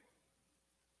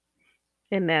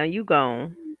 And now you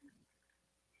gone.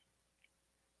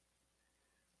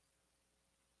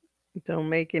 Don't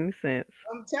make any sense.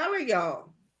 I'm telling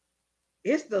y'all,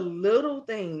 it's the little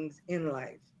things in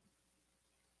life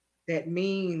that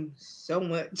mean so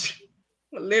much.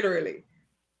 Literally,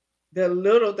 the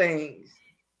little things.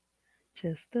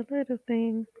 Just the little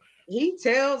things. He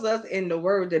tells us in the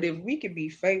word that if we can be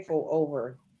faithful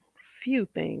over Few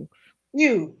things.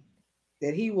 you,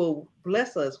 that he will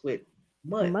bless us with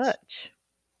much. Much.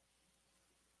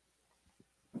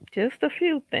 Just a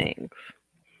few things.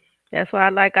 That's why,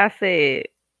 like I said,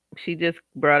 she just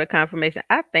brought a confirmation.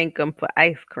 I thank him for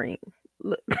ice cream.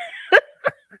 Look,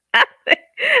 I think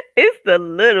it's the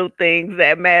little things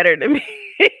that matter to me.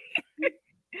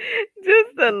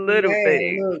 Just the little Man,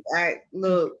 things.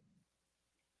 look,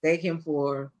 thank him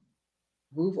for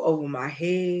roof over my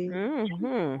head,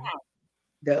 Mhm.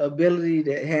 the ability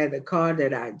to have the car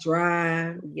that I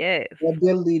drive, Yes. the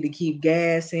ability to keep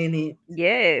gas in it,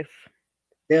 Yes.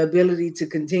 the ability to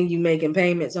continue making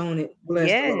payments on it. Bless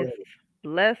the Yes. Lord.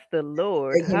 Bless the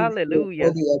Lord. Thank him for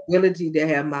Hallelujah. the ability to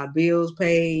have my bills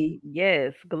paid.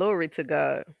 Yes. Glory to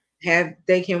God.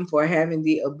 Thank him for having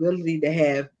the ability to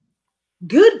have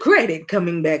good credit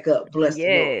coming back up. Bless the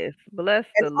Lord. Yes. Bless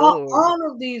And the Lord.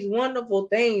 all of these wonderful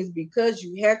things because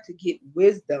you have to get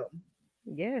wisdom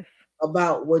Yes.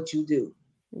 about what you do.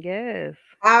 Yes.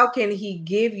 How can he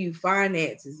give you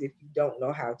finances if you don't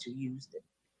know how to use them?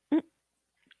 Mm,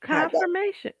 How,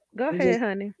 confirmation. Go I'm ahead,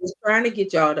 honey. just trying to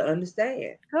get y'all to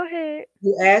understand. Go ahead.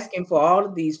 You're asking for all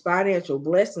of these financial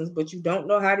blessings, but you don't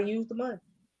know how to use the money.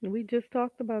 We just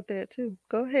talked about that too.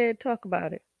 Go ahead, talk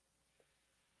about it.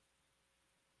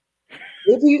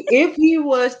 If he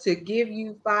was to give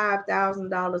you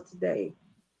 $5,000 today,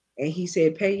 and he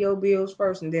said pay your bills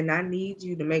first, and then I need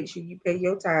you to make sure you pay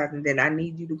your tithes, and then I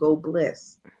need you to go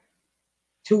bless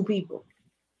two people,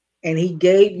 and he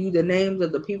gave you the names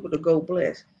of the people to go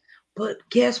bless. But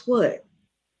guess what?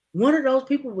 One of those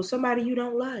people was somebody you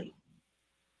don't like,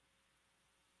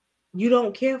 you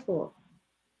don't care for.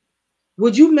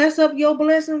 Would you mess up your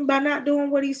blessing by not doing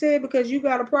what he said because you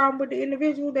got a problem with the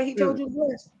individual that he told Mm, you to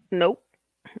bless? nope.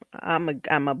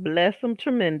 I'm a bless him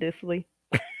tremendously.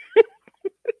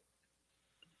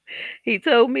 He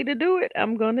told me to do it.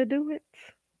 I'm gonna do it.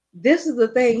 This is the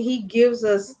thing, he gives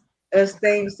us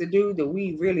things to do that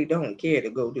we really don't care to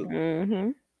go do.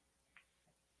 Mhm.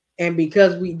 And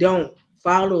because we don't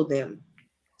follow them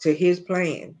to his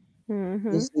plan,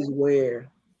 Mhm. this is where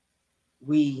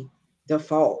we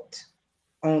default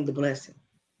on the blessing.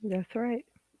 That's right.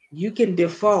 You can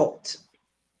default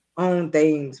on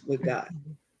things with God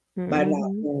by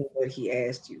not Mhm. doing what he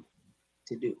asked you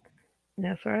to do.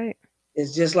 That's right.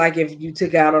 It's just like if you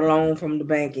took out a loan from the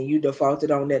bank and you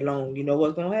defaulted on that loan, you know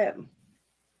what's gonna happen?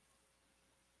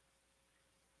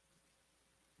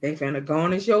 They finna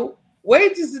garnish your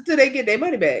wages until they get their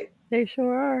money back. They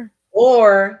sure are.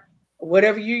 Or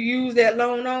whatever you use that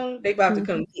loan on, they about to Mhm.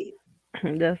 come get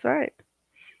it. That's right.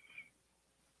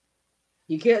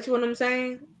 You catch what I'm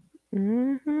saying?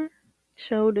 Mhm.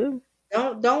 Sure do.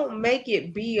 Don't make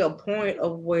it be a point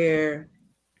of where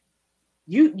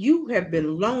you have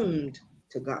been loaned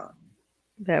to God.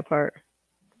 That part.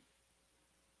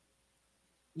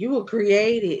 You were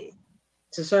created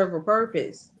to serve a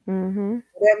purpose. Mhm.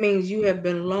 That means you have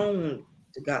been loaned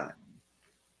to God.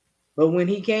 But when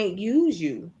he can't use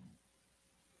you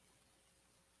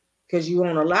because you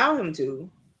won't allow him to,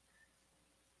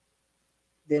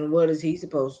 then what is he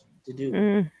supposed to do?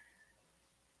 Mm.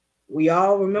 We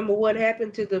all remember what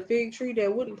happened to the fig tree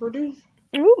that wouldn't produce.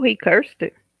 Ooh, he cursed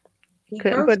it. He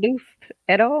Couldn't cursed produce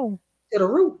at all. to the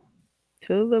root.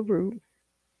 To the root.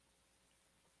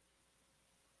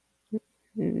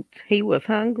 He was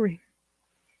hungry.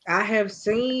 I have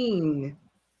seen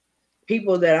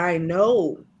people that I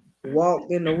know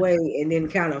walked in the way and then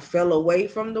kind of fell away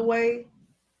from the way.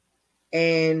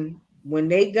 And when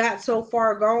they got so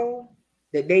far gone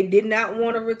that they did not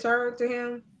want to return to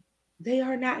him, they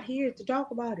are not here to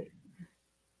talk about it.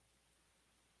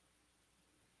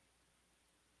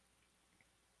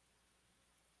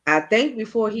 I think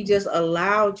before he just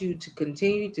allowed you to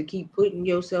continue to keep putting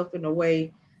yourself in a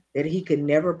way that he could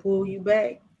never pull you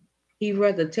back, he'd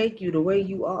rather take you the way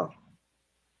you are.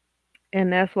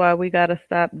 And that's why we got to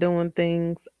stop doing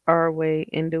things our way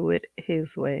and do it his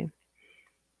way.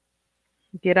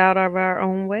 Get out of our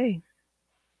own way.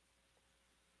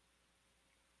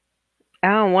 I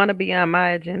don't want to be on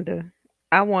my agenda.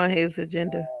 I want his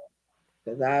agenda.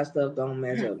 Because our stuff don't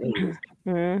match up to his.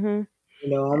 Mhm.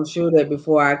 I'm sure that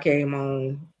before I came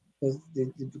on,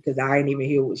 because I didn't even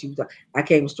hear what she was talking. I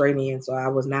came straight in, so I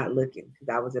was not looking because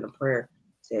I was in a prayer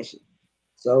session.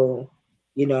 So,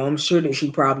 I'm sure that she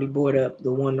probably brought up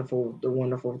the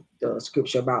wonderful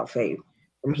scripture about faith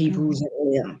from Hebrews Mhm. and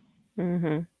 11.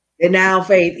 Mhm. And now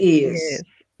faith is.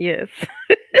 Yes. Yes.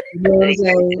 You know what I'm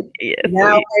saying? Yes.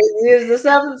 Now faith is the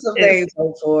substance of It's things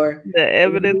hoped for, the the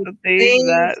evidence of things things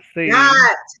not seen.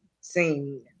 not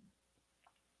seen.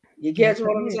 You That's catch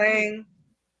what I'm right. saying?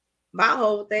 My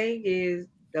whole thing is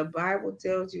the Bible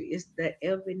tells you it's the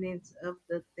evidence of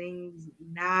the things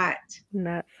not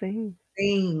Not seen.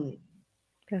 seen.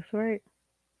 That's right.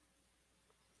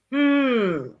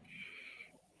 Hmm.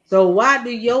 So why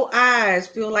do your eyes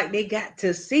feel like they got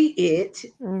to see it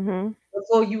Mhm.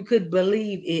 before you could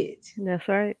believe it? That's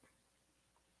right.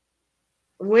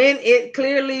 When it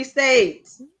clearly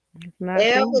states It's not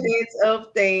seen. evidence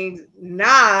of things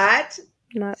not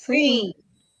Not seen. seen.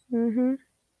 Mhm.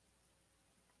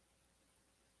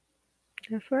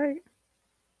 That's right.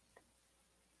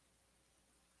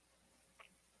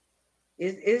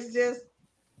 It's just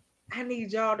I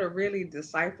need y'all to really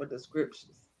decipher the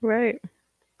scriptures. Right.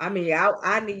 I mean,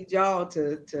 I need y'all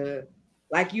to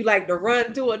like you like to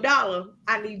run to a dollar.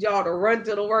 I need y'all to run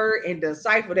to the word and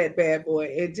decipher that bad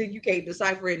boy until you can't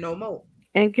decipher it no more.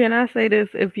 And can I say this?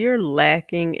 If you're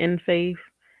lacking in faith,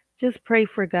 just pray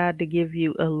for God to give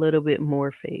you a little bit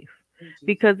more faith Oh, Jesus.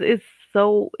 because it's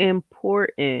so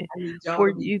important I need y'all for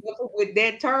to be you. careful with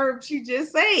that term she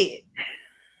just said.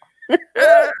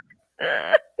 Woo!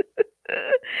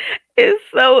 It's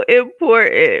so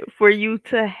important for you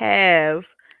to have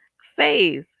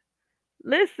faith.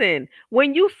 Listen,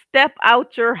 when you step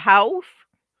out your house,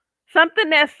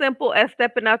 something as simple as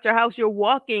stepping out your house, you're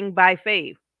walking by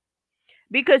faith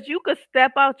because you could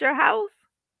step out your house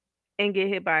and get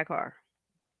hit by a car.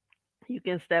 You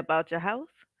can step out your house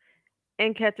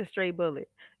and catch a stray bullet.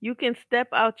 You can step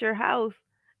out your house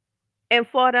and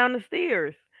fall down the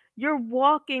stairs. You're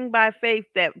walking by faith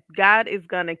that God is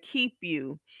going to keep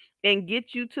you and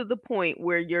get you to the point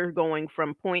where you're going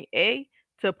from point A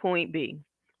to point B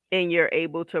and you're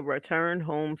able to return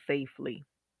home safely.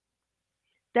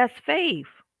 That's faith.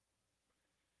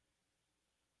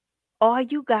 All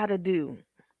you got to do,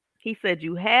 he said,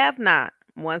 you have not.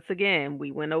 Once again,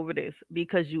 we went over this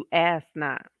because you ask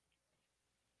not.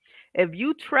 If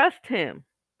you trust him,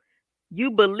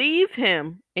 you believe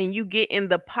him, and you get in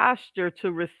the posture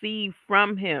to receive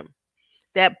from him,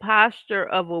 that posture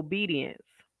of obedience,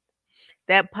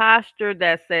 that posture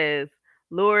that says,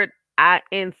 Lord,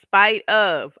 in spite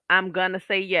of, I'm going to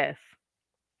say yes.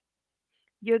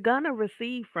 You're going to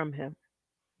receive from him.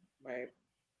 Right.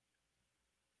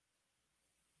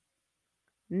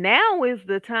 Now is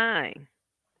the time.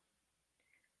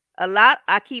 A lot,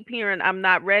 I keep hearing, I'm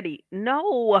not ready.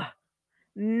 No,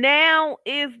 now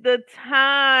is the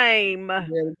time. You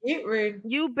better get ready.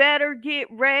 You better get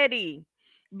ready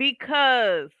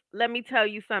because let me tell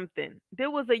you something. There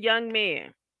was a young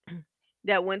man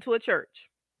that went to a church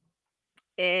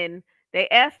and they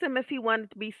asked him if he wanted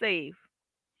to be saved.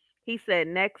 He said,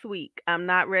 next week, I'm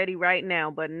not ready right now,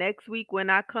 but next week when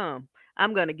I come,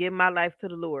 I'm going to give my life to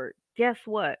the Lord. Guess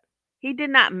what? He did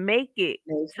not make it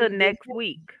Next to week get next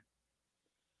week.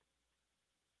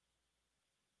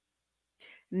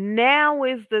 Now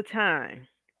is the time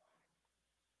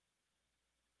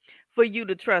for you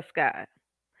to trust God.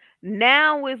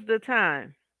 Now is the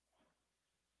time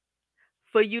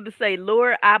for you to say,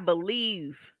 Lord, I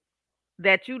believe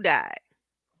that you died.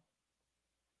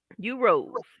 You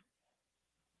rose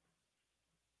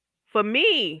for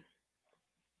me,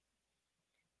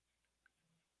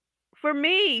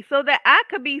 so that I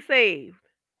could be saved.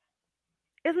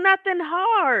 It's nothing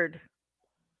hard.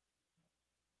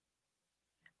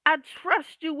 I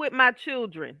trust you with my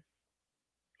children.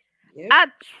 Yep. I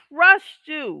trust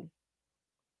you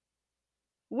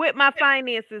with my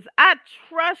finances. I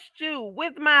trust you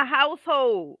with my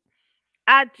household.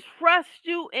 I trust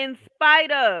you in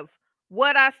spite of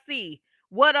what I see,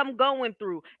 what I'm going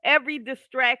through, every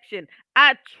distraction.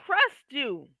 I trust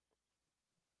you.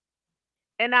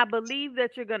 And I believe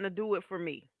that you're going to do it for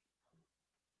me,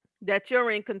 that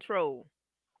you're in control.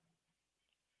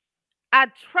 I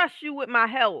trust you with my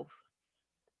health.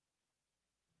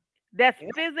 That's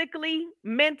Yep. physically,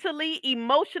 mentally,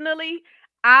 emotionally.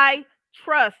 I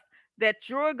trust that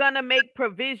you're going to make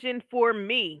provision for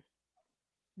me,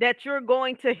 that you're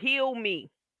going to heal me.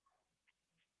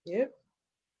 Yep.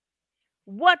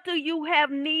 What do you have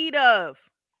need of?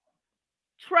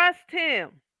 Trust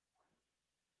him.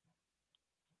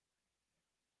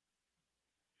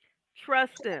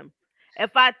 Trust him. If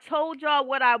I told y'all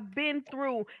what I've been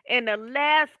through in the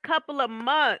last couple of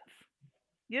months,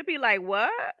 you'd be like,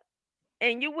 what?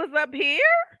 And you was up here?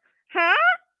 Huh?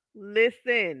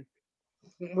 Listen,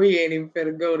 We ain't even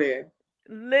finna go there.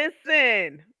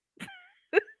 listen.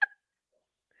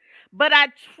 But I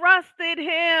trusted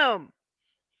him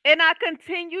and I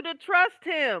continue to trust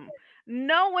him,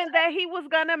 knowing that he was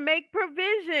going to make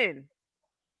provision.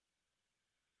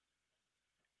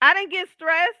 I didn't get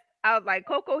stressed. I was like,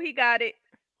 Coco, he got it.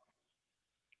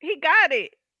 He got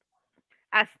it.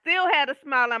 I still had a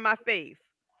smile on my face.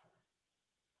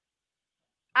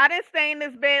 I didn't stay in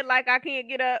this bed like I can't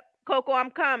get up. Coco,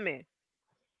 I'm coming.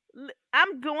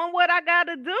 I'm doing what I got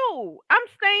to do. I'm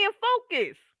staying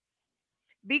focused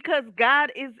because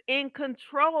God is in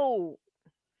control.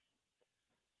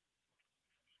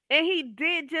 And he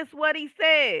did just what he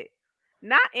said.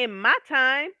 Not in my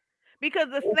time. Because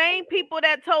the same people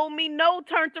that told me no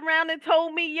turned around and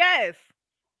told me yes.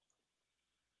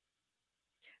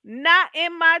 Not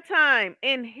in my time,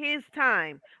 in his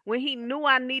time, when he knew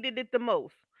I needed it the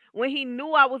most. When he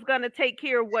knew I was going to take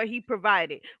care of what he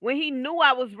provided. When he knew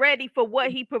I was ready for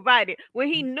what he provided. When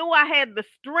he knew I had the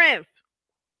strength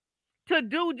to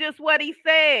do just what he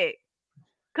said.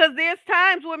 Because there's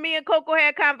times when me and Coco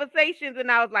had conversations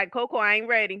and I was like, Coco, I ain't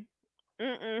ready.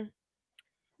 Mm-mm.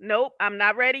 Nope, I'm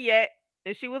not ready yet.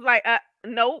 And she was like,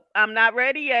 nope, I'm not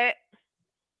ready yet.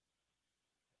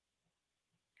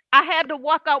 I had to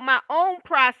walk out my own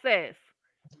process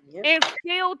Yep. and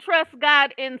still trust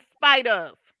God in spite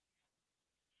of.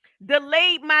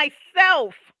 Delayed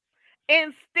myself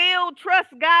and still trust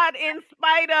God in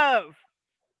spite of.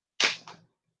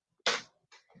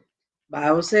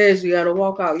 Bible says you got to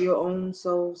walk out your own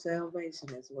soul salvation.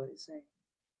 That's what it says.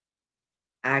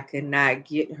 I could not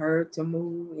get her to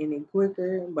move any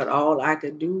quicker, but all I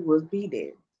could do was be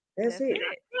there. That's That's it.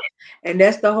 it. And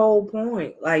that's the whole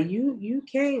point. Like you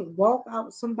can't walk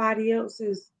out somebody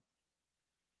else's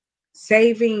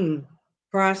saving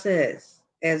process,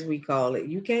 as we call it.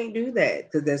 You can't do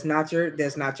that because that's not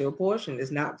your portion.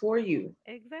 It's not for you.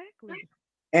 Exactly.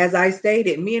 As I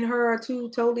stated, me and her are two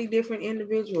totally different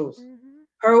individuals. Hmm.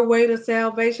 Her way to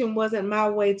salvation wasn't my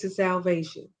way to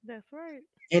salvation. That's right.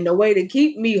 And the way to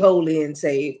keep me holy and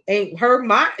saved ain't her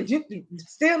mind.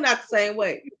 Still not the same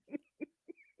way.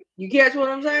 You catch what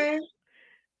I'm saying?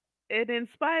 And in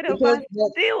spite of, Because I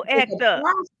the, still because act the up.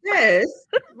 process,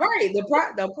 right?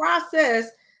 The process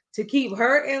to keep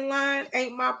her in line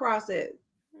ain't my process.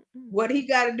 Mm-mm. What he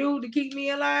got to do to keep me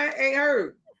in line ain't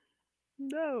her.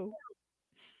 No.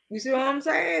 You see what I'm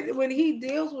saying? When he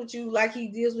deals with you like he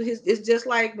deals with his, it's just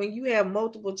like when you have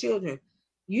multiple children.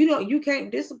 You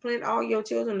can't discipline all your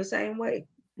children the same way.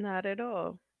 Not at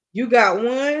all. You got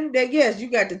one that yes, you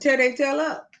got to tear they tail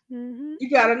up. Hmm. You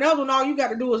got another one. All you got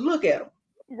to do is look at them.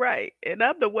 Right. And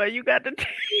I'm the one you got to.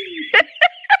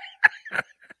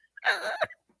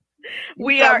 You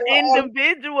We got are one.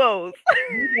 individuals.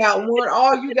 You got one.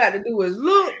 All you got to do is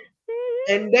look,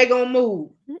 and they gonna move.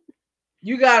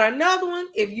 You got another one.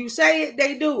 If you say it,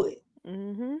 they do it.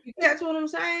 Hmm. You catch what I'm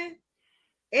saying?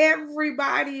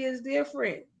 Everybody is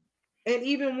different, and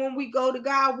even when we go to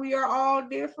God, we are all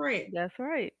different. That's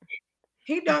right.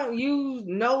 He don't use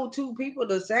no two people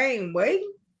the same way.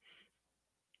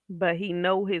 But he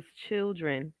know his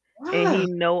children and Ah, he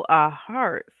know our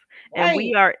hearts. And right.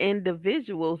 we are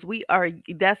individuals. We are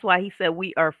That's why he said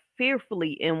we are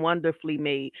fearfully and wonderfully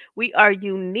made. We are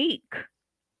unique.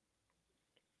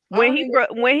 I don't even.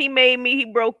 When he made me, he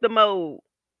broke the mold.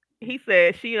 He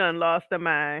said she done lost her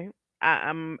mind.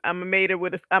 I'm a maker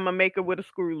with a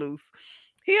screw loose.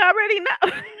 He already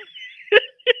know.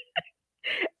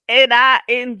 And I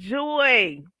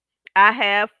enjoy. I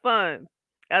have fun.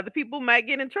 Other people might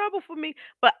get in trouble for me,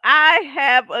 but I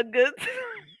have a good time.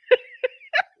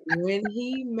 When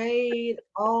he made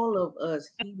all of us,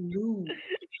 he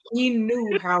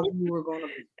knew how we were gonna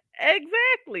be.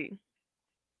 Exactly.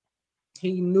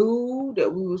 He knew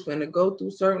that we was going to go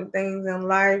through certain things in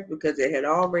life because it had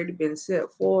already been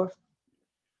set forth.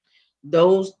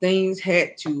 Those things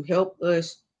had to help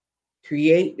us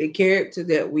create the character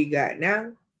that we got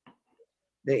now,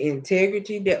 the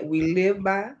integrity that we live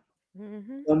by,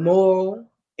 Mhm. the moral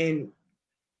and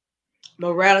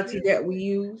morality that we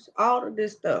use. All of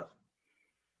this stuff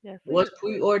That's was it.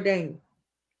 preordained.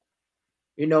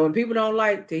 And people don't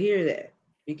like to hear that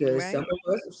because some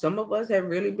Right. of us have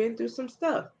really been through some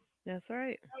stuff. That's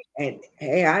right. And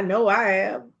hey, I know I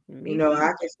have. Me I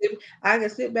too. can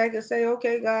sit back and say,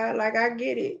 okay, God, like I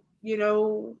get it.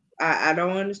 I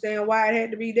don't understand why it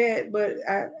had to be that, but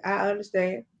I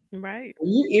understand. Right.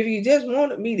 If you just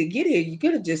wanted me to get here, you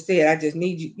could have just said, I just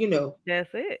need you, That's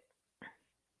it.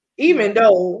 even Yep.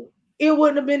 though it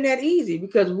wouldn't have been that easy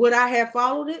because would I have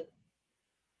followed it?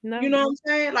 You No. know what I'm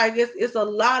saying? Like it's a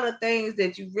lot of things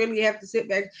that you really have to sit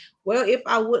back. Well, if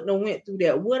I wouldn't have went through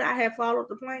that, would I have followed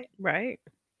the plan? Right.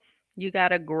 You got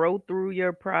to grow through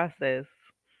your process.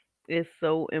 It's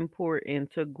so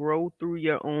important to grow through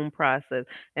your own process.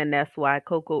 And that's why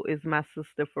Coco is my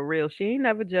sister for real. She ain't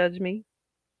never judged me.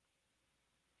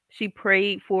 She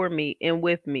prayed for me and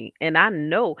with me. And I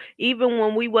know even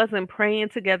when we wasn't praying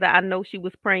together, I know she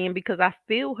was praying because I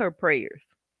feel her prayers.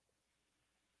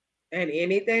 And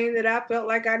anything that I felt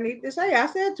like I needed to say, I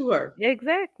said to her.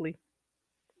 Exactly.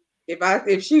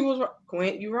 If she was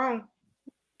Quint, you wrong.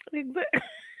 Exactly.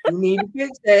 You need to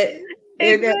fix that.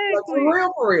 And that's what Exactly.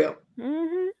 for real.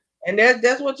 Mhm. And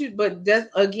that's what you. But that's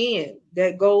again,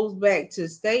 that goes back to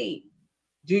state.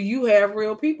 Do you have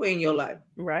real people in your life?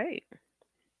 Right.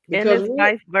 And Because it's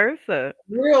vice versa.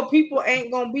 real people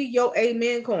ain't gonna be your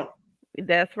amen corner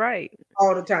That's right.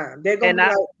 all the time. They're gonna And be I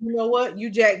like, you know what, you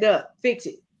jacked up, fix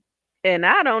it. and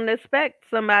I don't expect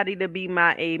somebody to be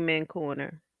my amen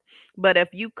corner. But if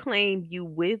you claim you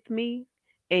with me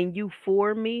and you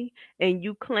for me and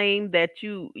you claim that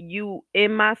you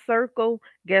in my circle,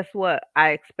 guess what? I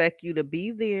expect you to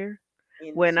be there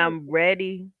In the when I'm circle.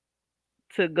 ready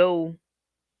to go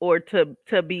or to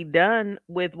be done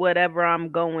with whatever I'm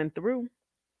going through,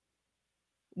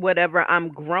 whatever I'm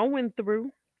growing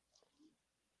through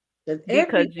Because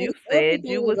because you said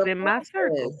you everything is was a in my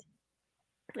circle. process.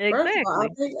 First of all,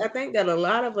 Exactly. I think that a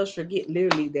lot of us forget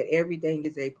literally that everything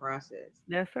is a process.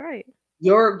 That's right.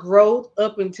 Your growth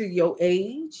up until your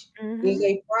age is Mhm.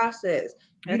 a process.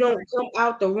 You That's don't right. come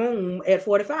out the room at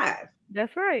 45.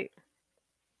 That's right.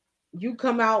 You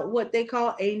come out what they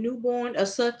call a newborn, a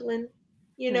suckling,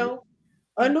 you Mm, know,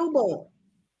 a mm, newborn.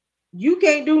 You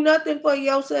can't do nothing for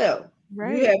yourself.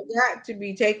 You right. have got to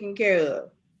be taken care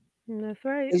of. That's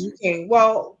right. Because you can't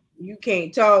walk, you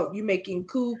can't talk, you making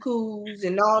cuckoos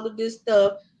and all of this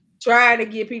stuff, trying to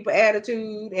give people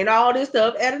attitude and all this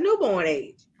stuff at a newborn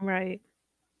age. Right.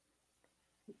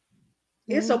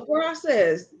 It's a Mm,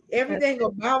 process. that's Everything it.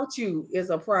 about you is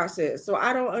a process. So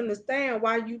I don't understand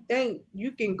why you think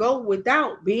you can go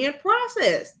without being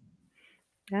processed.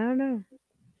 I don't know.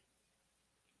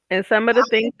 And some of I the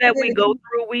things think that that we if go you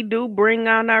through, we do bring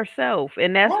on ourselves.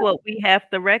 And that's right, what we have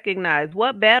to recognize.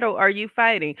 What battle are you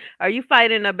fighting? Are you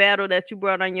fighting a battle that you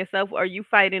brought on yourself? Or are you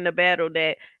fighting a battle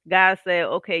that God said,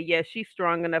 okay, yes, she's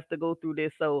strong enough to go through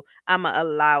this, so I'm going to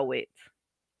allow it?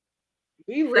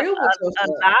 be So real with a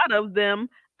yourself. lot of them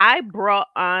I brought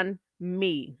on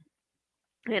me.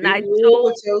 And Be I real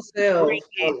with chose to bring yourself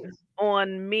it first.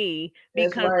 on me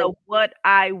That's because right. of what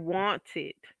I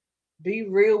wanted. Be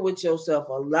real with yourself.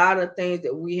 A lot of things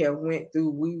that we went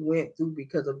through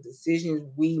because of decisions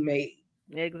we made.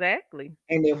 Exactly.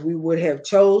 And if we would have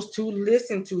chose to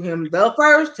listen to him the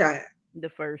first time, The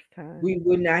first time. we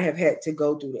would not have had to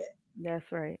go through that.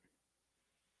 That's right.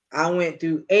 I went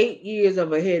through 8 years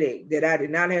of a headache that I did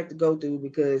not have to go through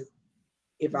because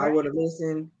if I would Right. have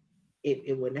listened,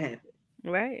 it wouldn't happen.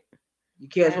 Right. You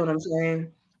catch what I'm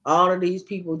saying? All of these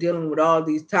people dealing with all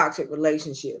these toxic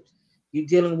relationships. You're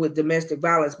dealing with domestic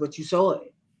violence, but you saw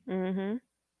it Mhm.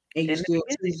 and you In the still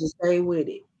beginning. choose to stay with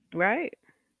it. Right.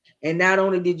 And not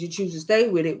only did you choose to stay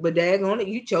with it, but daggone it,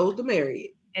 you chose to marry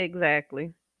it.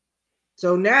 Exactly.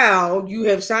 So now you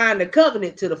have signed a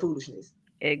covenant to the foolishness.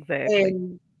 Exactly.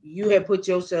 And you have put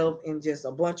yourself in just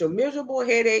a bunch of miserable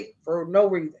headache for no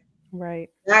reason. Right.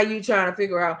 Now you trying to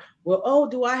figure out, well, oh,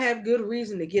 do I have good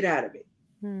reason to get out of it?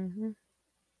 Mhm.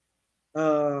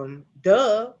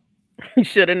 Duh. You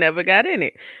should have never got in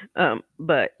it.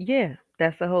 But yeah,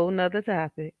 that's a whole nother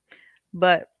topic.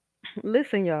 But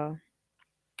listen, y'all,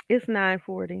 it's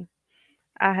 9:40.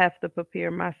 I have to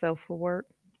prepare myself for work.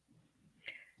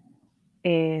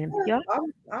 And Yeah, y'all,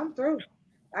 I'm through.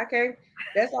 I can't.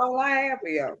 That's all I have for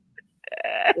y'all.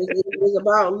 It's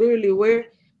about literally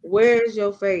where is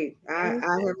your faith? I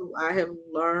have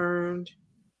learned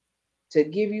to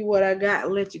give you what I got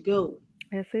and let you go.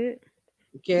 that's it.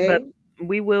 But Okay.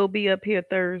 we will be up here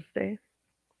Thursday.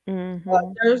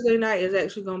 Mhm. Thursday night is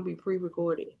actually going to be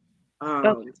pre-recorded. Okay.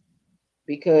 Um,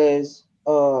 because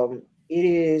it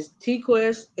is T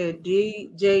Quest and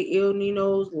DJ Il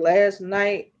Nino's last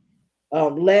night,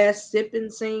 last sip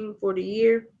and sing for the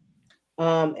year.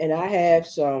 And I have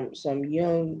some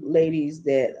young ladies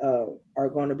that are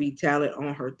going to be talent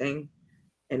on her thing,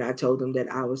 and I told them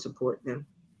that I would support them.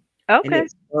 And Okay.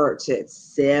 it starts at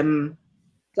 7.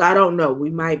 So I don't know. We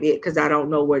might be because I don't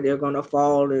know where they're going to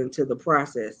fall into the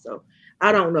process. So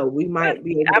I don't know. We Let's might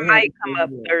be see. able I to have might it. come up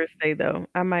Thursday though.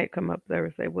 I might come up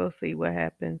Thursday. We'll see what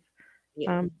happens.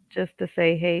 Yeah. Just to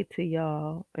say hey to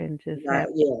y'all and just Right, have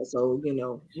yeah. So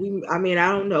we. I mean,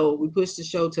 I don't know. We pushed the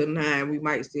show to 9. We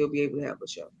might still be able to have a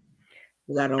show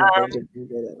because I don't think um it's gonna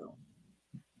get at all.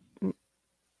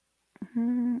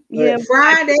 yeah, But we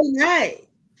might be. Friday night,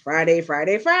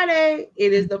 Friday,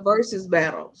 it is the versus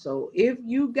battle. So if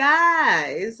you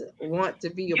guys want to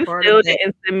be a You part of still that,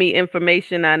 didn't send me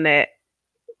information on that.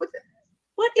 what,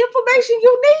 what information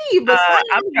you need? Besides,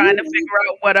 I'm trying to figure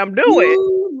out what I'm doing.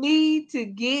 you need to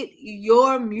get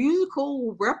your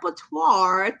musical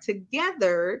repertoire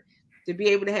together to be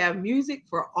able to have music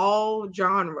for all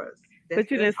genres. That's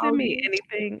But you that's didn't all send me you need.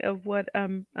 anything of what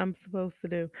I'm supposed to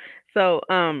do. So,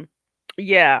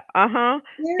 yeah, uh-huh.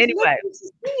 There's Anyway, nothing to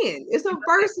spin. It's a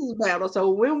versus battle. So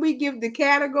when we give the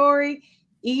category,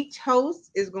 each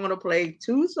host is going to play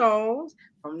two songs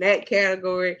from that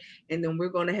category, and then we're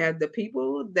going to have the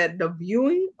people that the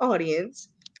viewing audience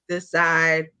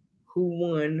decide who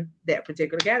won that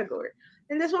particular category,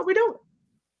 and that's what we're doing.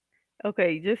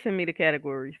 okay, just send me the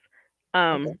categories.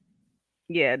 Okay, Um,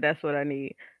 yeah, that's what I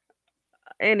need.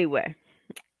 Anyway,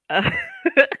 uh,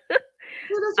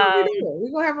 so that's what we're um, doing.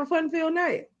 We're gonna have a fun-filled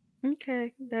night.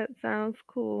 okay, that sounds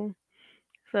cool.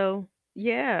 So,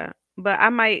 yeah, but I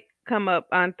might come up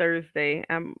on Thursday.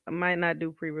 I might not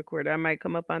do pre-recorded. I might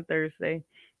come up on Thursday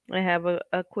and have a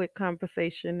quick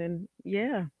conversation, and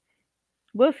yeah,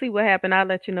 we'll see what happens. I'll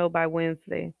let you know by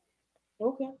Wednesday.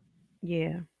 Okay,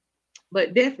 Yeah.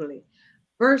 but definitely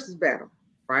versus battle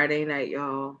Friday night,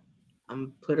 y'all.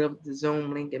 I'm put up the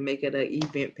Zoom link and make it an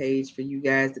event page for you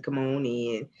guys to come on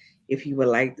in if you would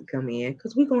like to come in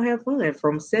because we're gonna have fun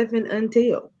from 7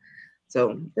 until.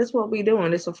 So that's what we're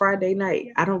doing. It's a Friday night.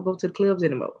 I don't go to the clubs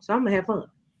anymore, so I'm gonna have fun.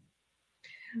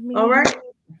 All Me. right.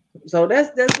 So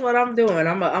that's what I'm doing.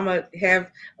 I'm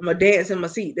a dance in my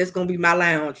seat. That's gonna be my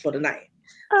lounge for the night.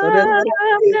 So that's Oh,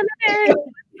 what I'm gonna dance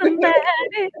with somebody.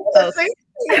 I'm Okay.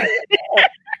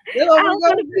 that's what I we're wanna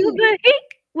gonna feel do. the heat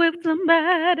with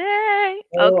somebody.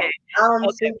 Oh, Okay. I'm Okay.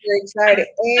 super excited.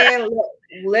 And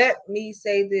let me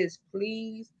say this,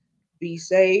 please be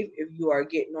safe if you are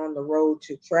getting on the road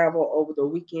to travel over the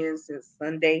weekend since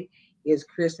Sunday is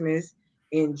Christmas.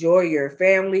 Enjoy your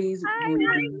families. I We'll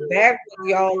be know. back with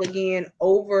y'all again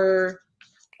over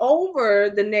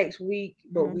the next week,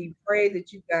 but Mm, we pray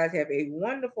that you guys have a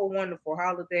wonderful, wonderful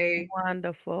holiday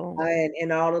wonderful.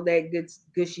 and all of that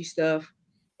gushy stuff.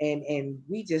 And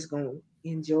we just gonna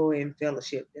enjoy and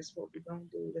fellowship. That's what we're gonna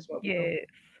do. That's what we're gonna Yes. do.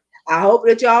 I hope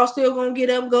that y'all still gonna get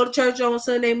up and go to church on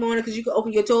Sunday morning because you can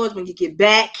open your toys when you get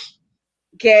back.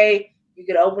 Okay, you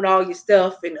can open all your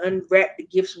stuff and unwrap the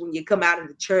gifts when you come out of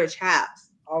the church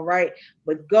house. All right,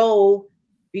 but go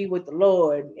be with the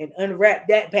Lord and unwrap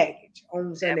that package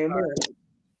on That Sunday part. morning.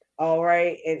 All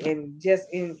right, and just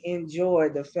enjoy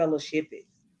the fellowship.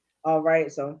 All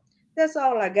right, so that's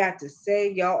all I got to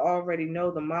say. Y'all already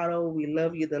know the motto: we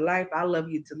love you, the life. I love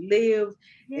you to live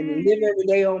and Yes. live every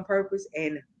day on purpose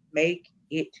and make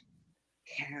it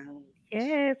count.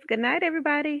 Yes. Good night,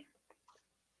 everybody.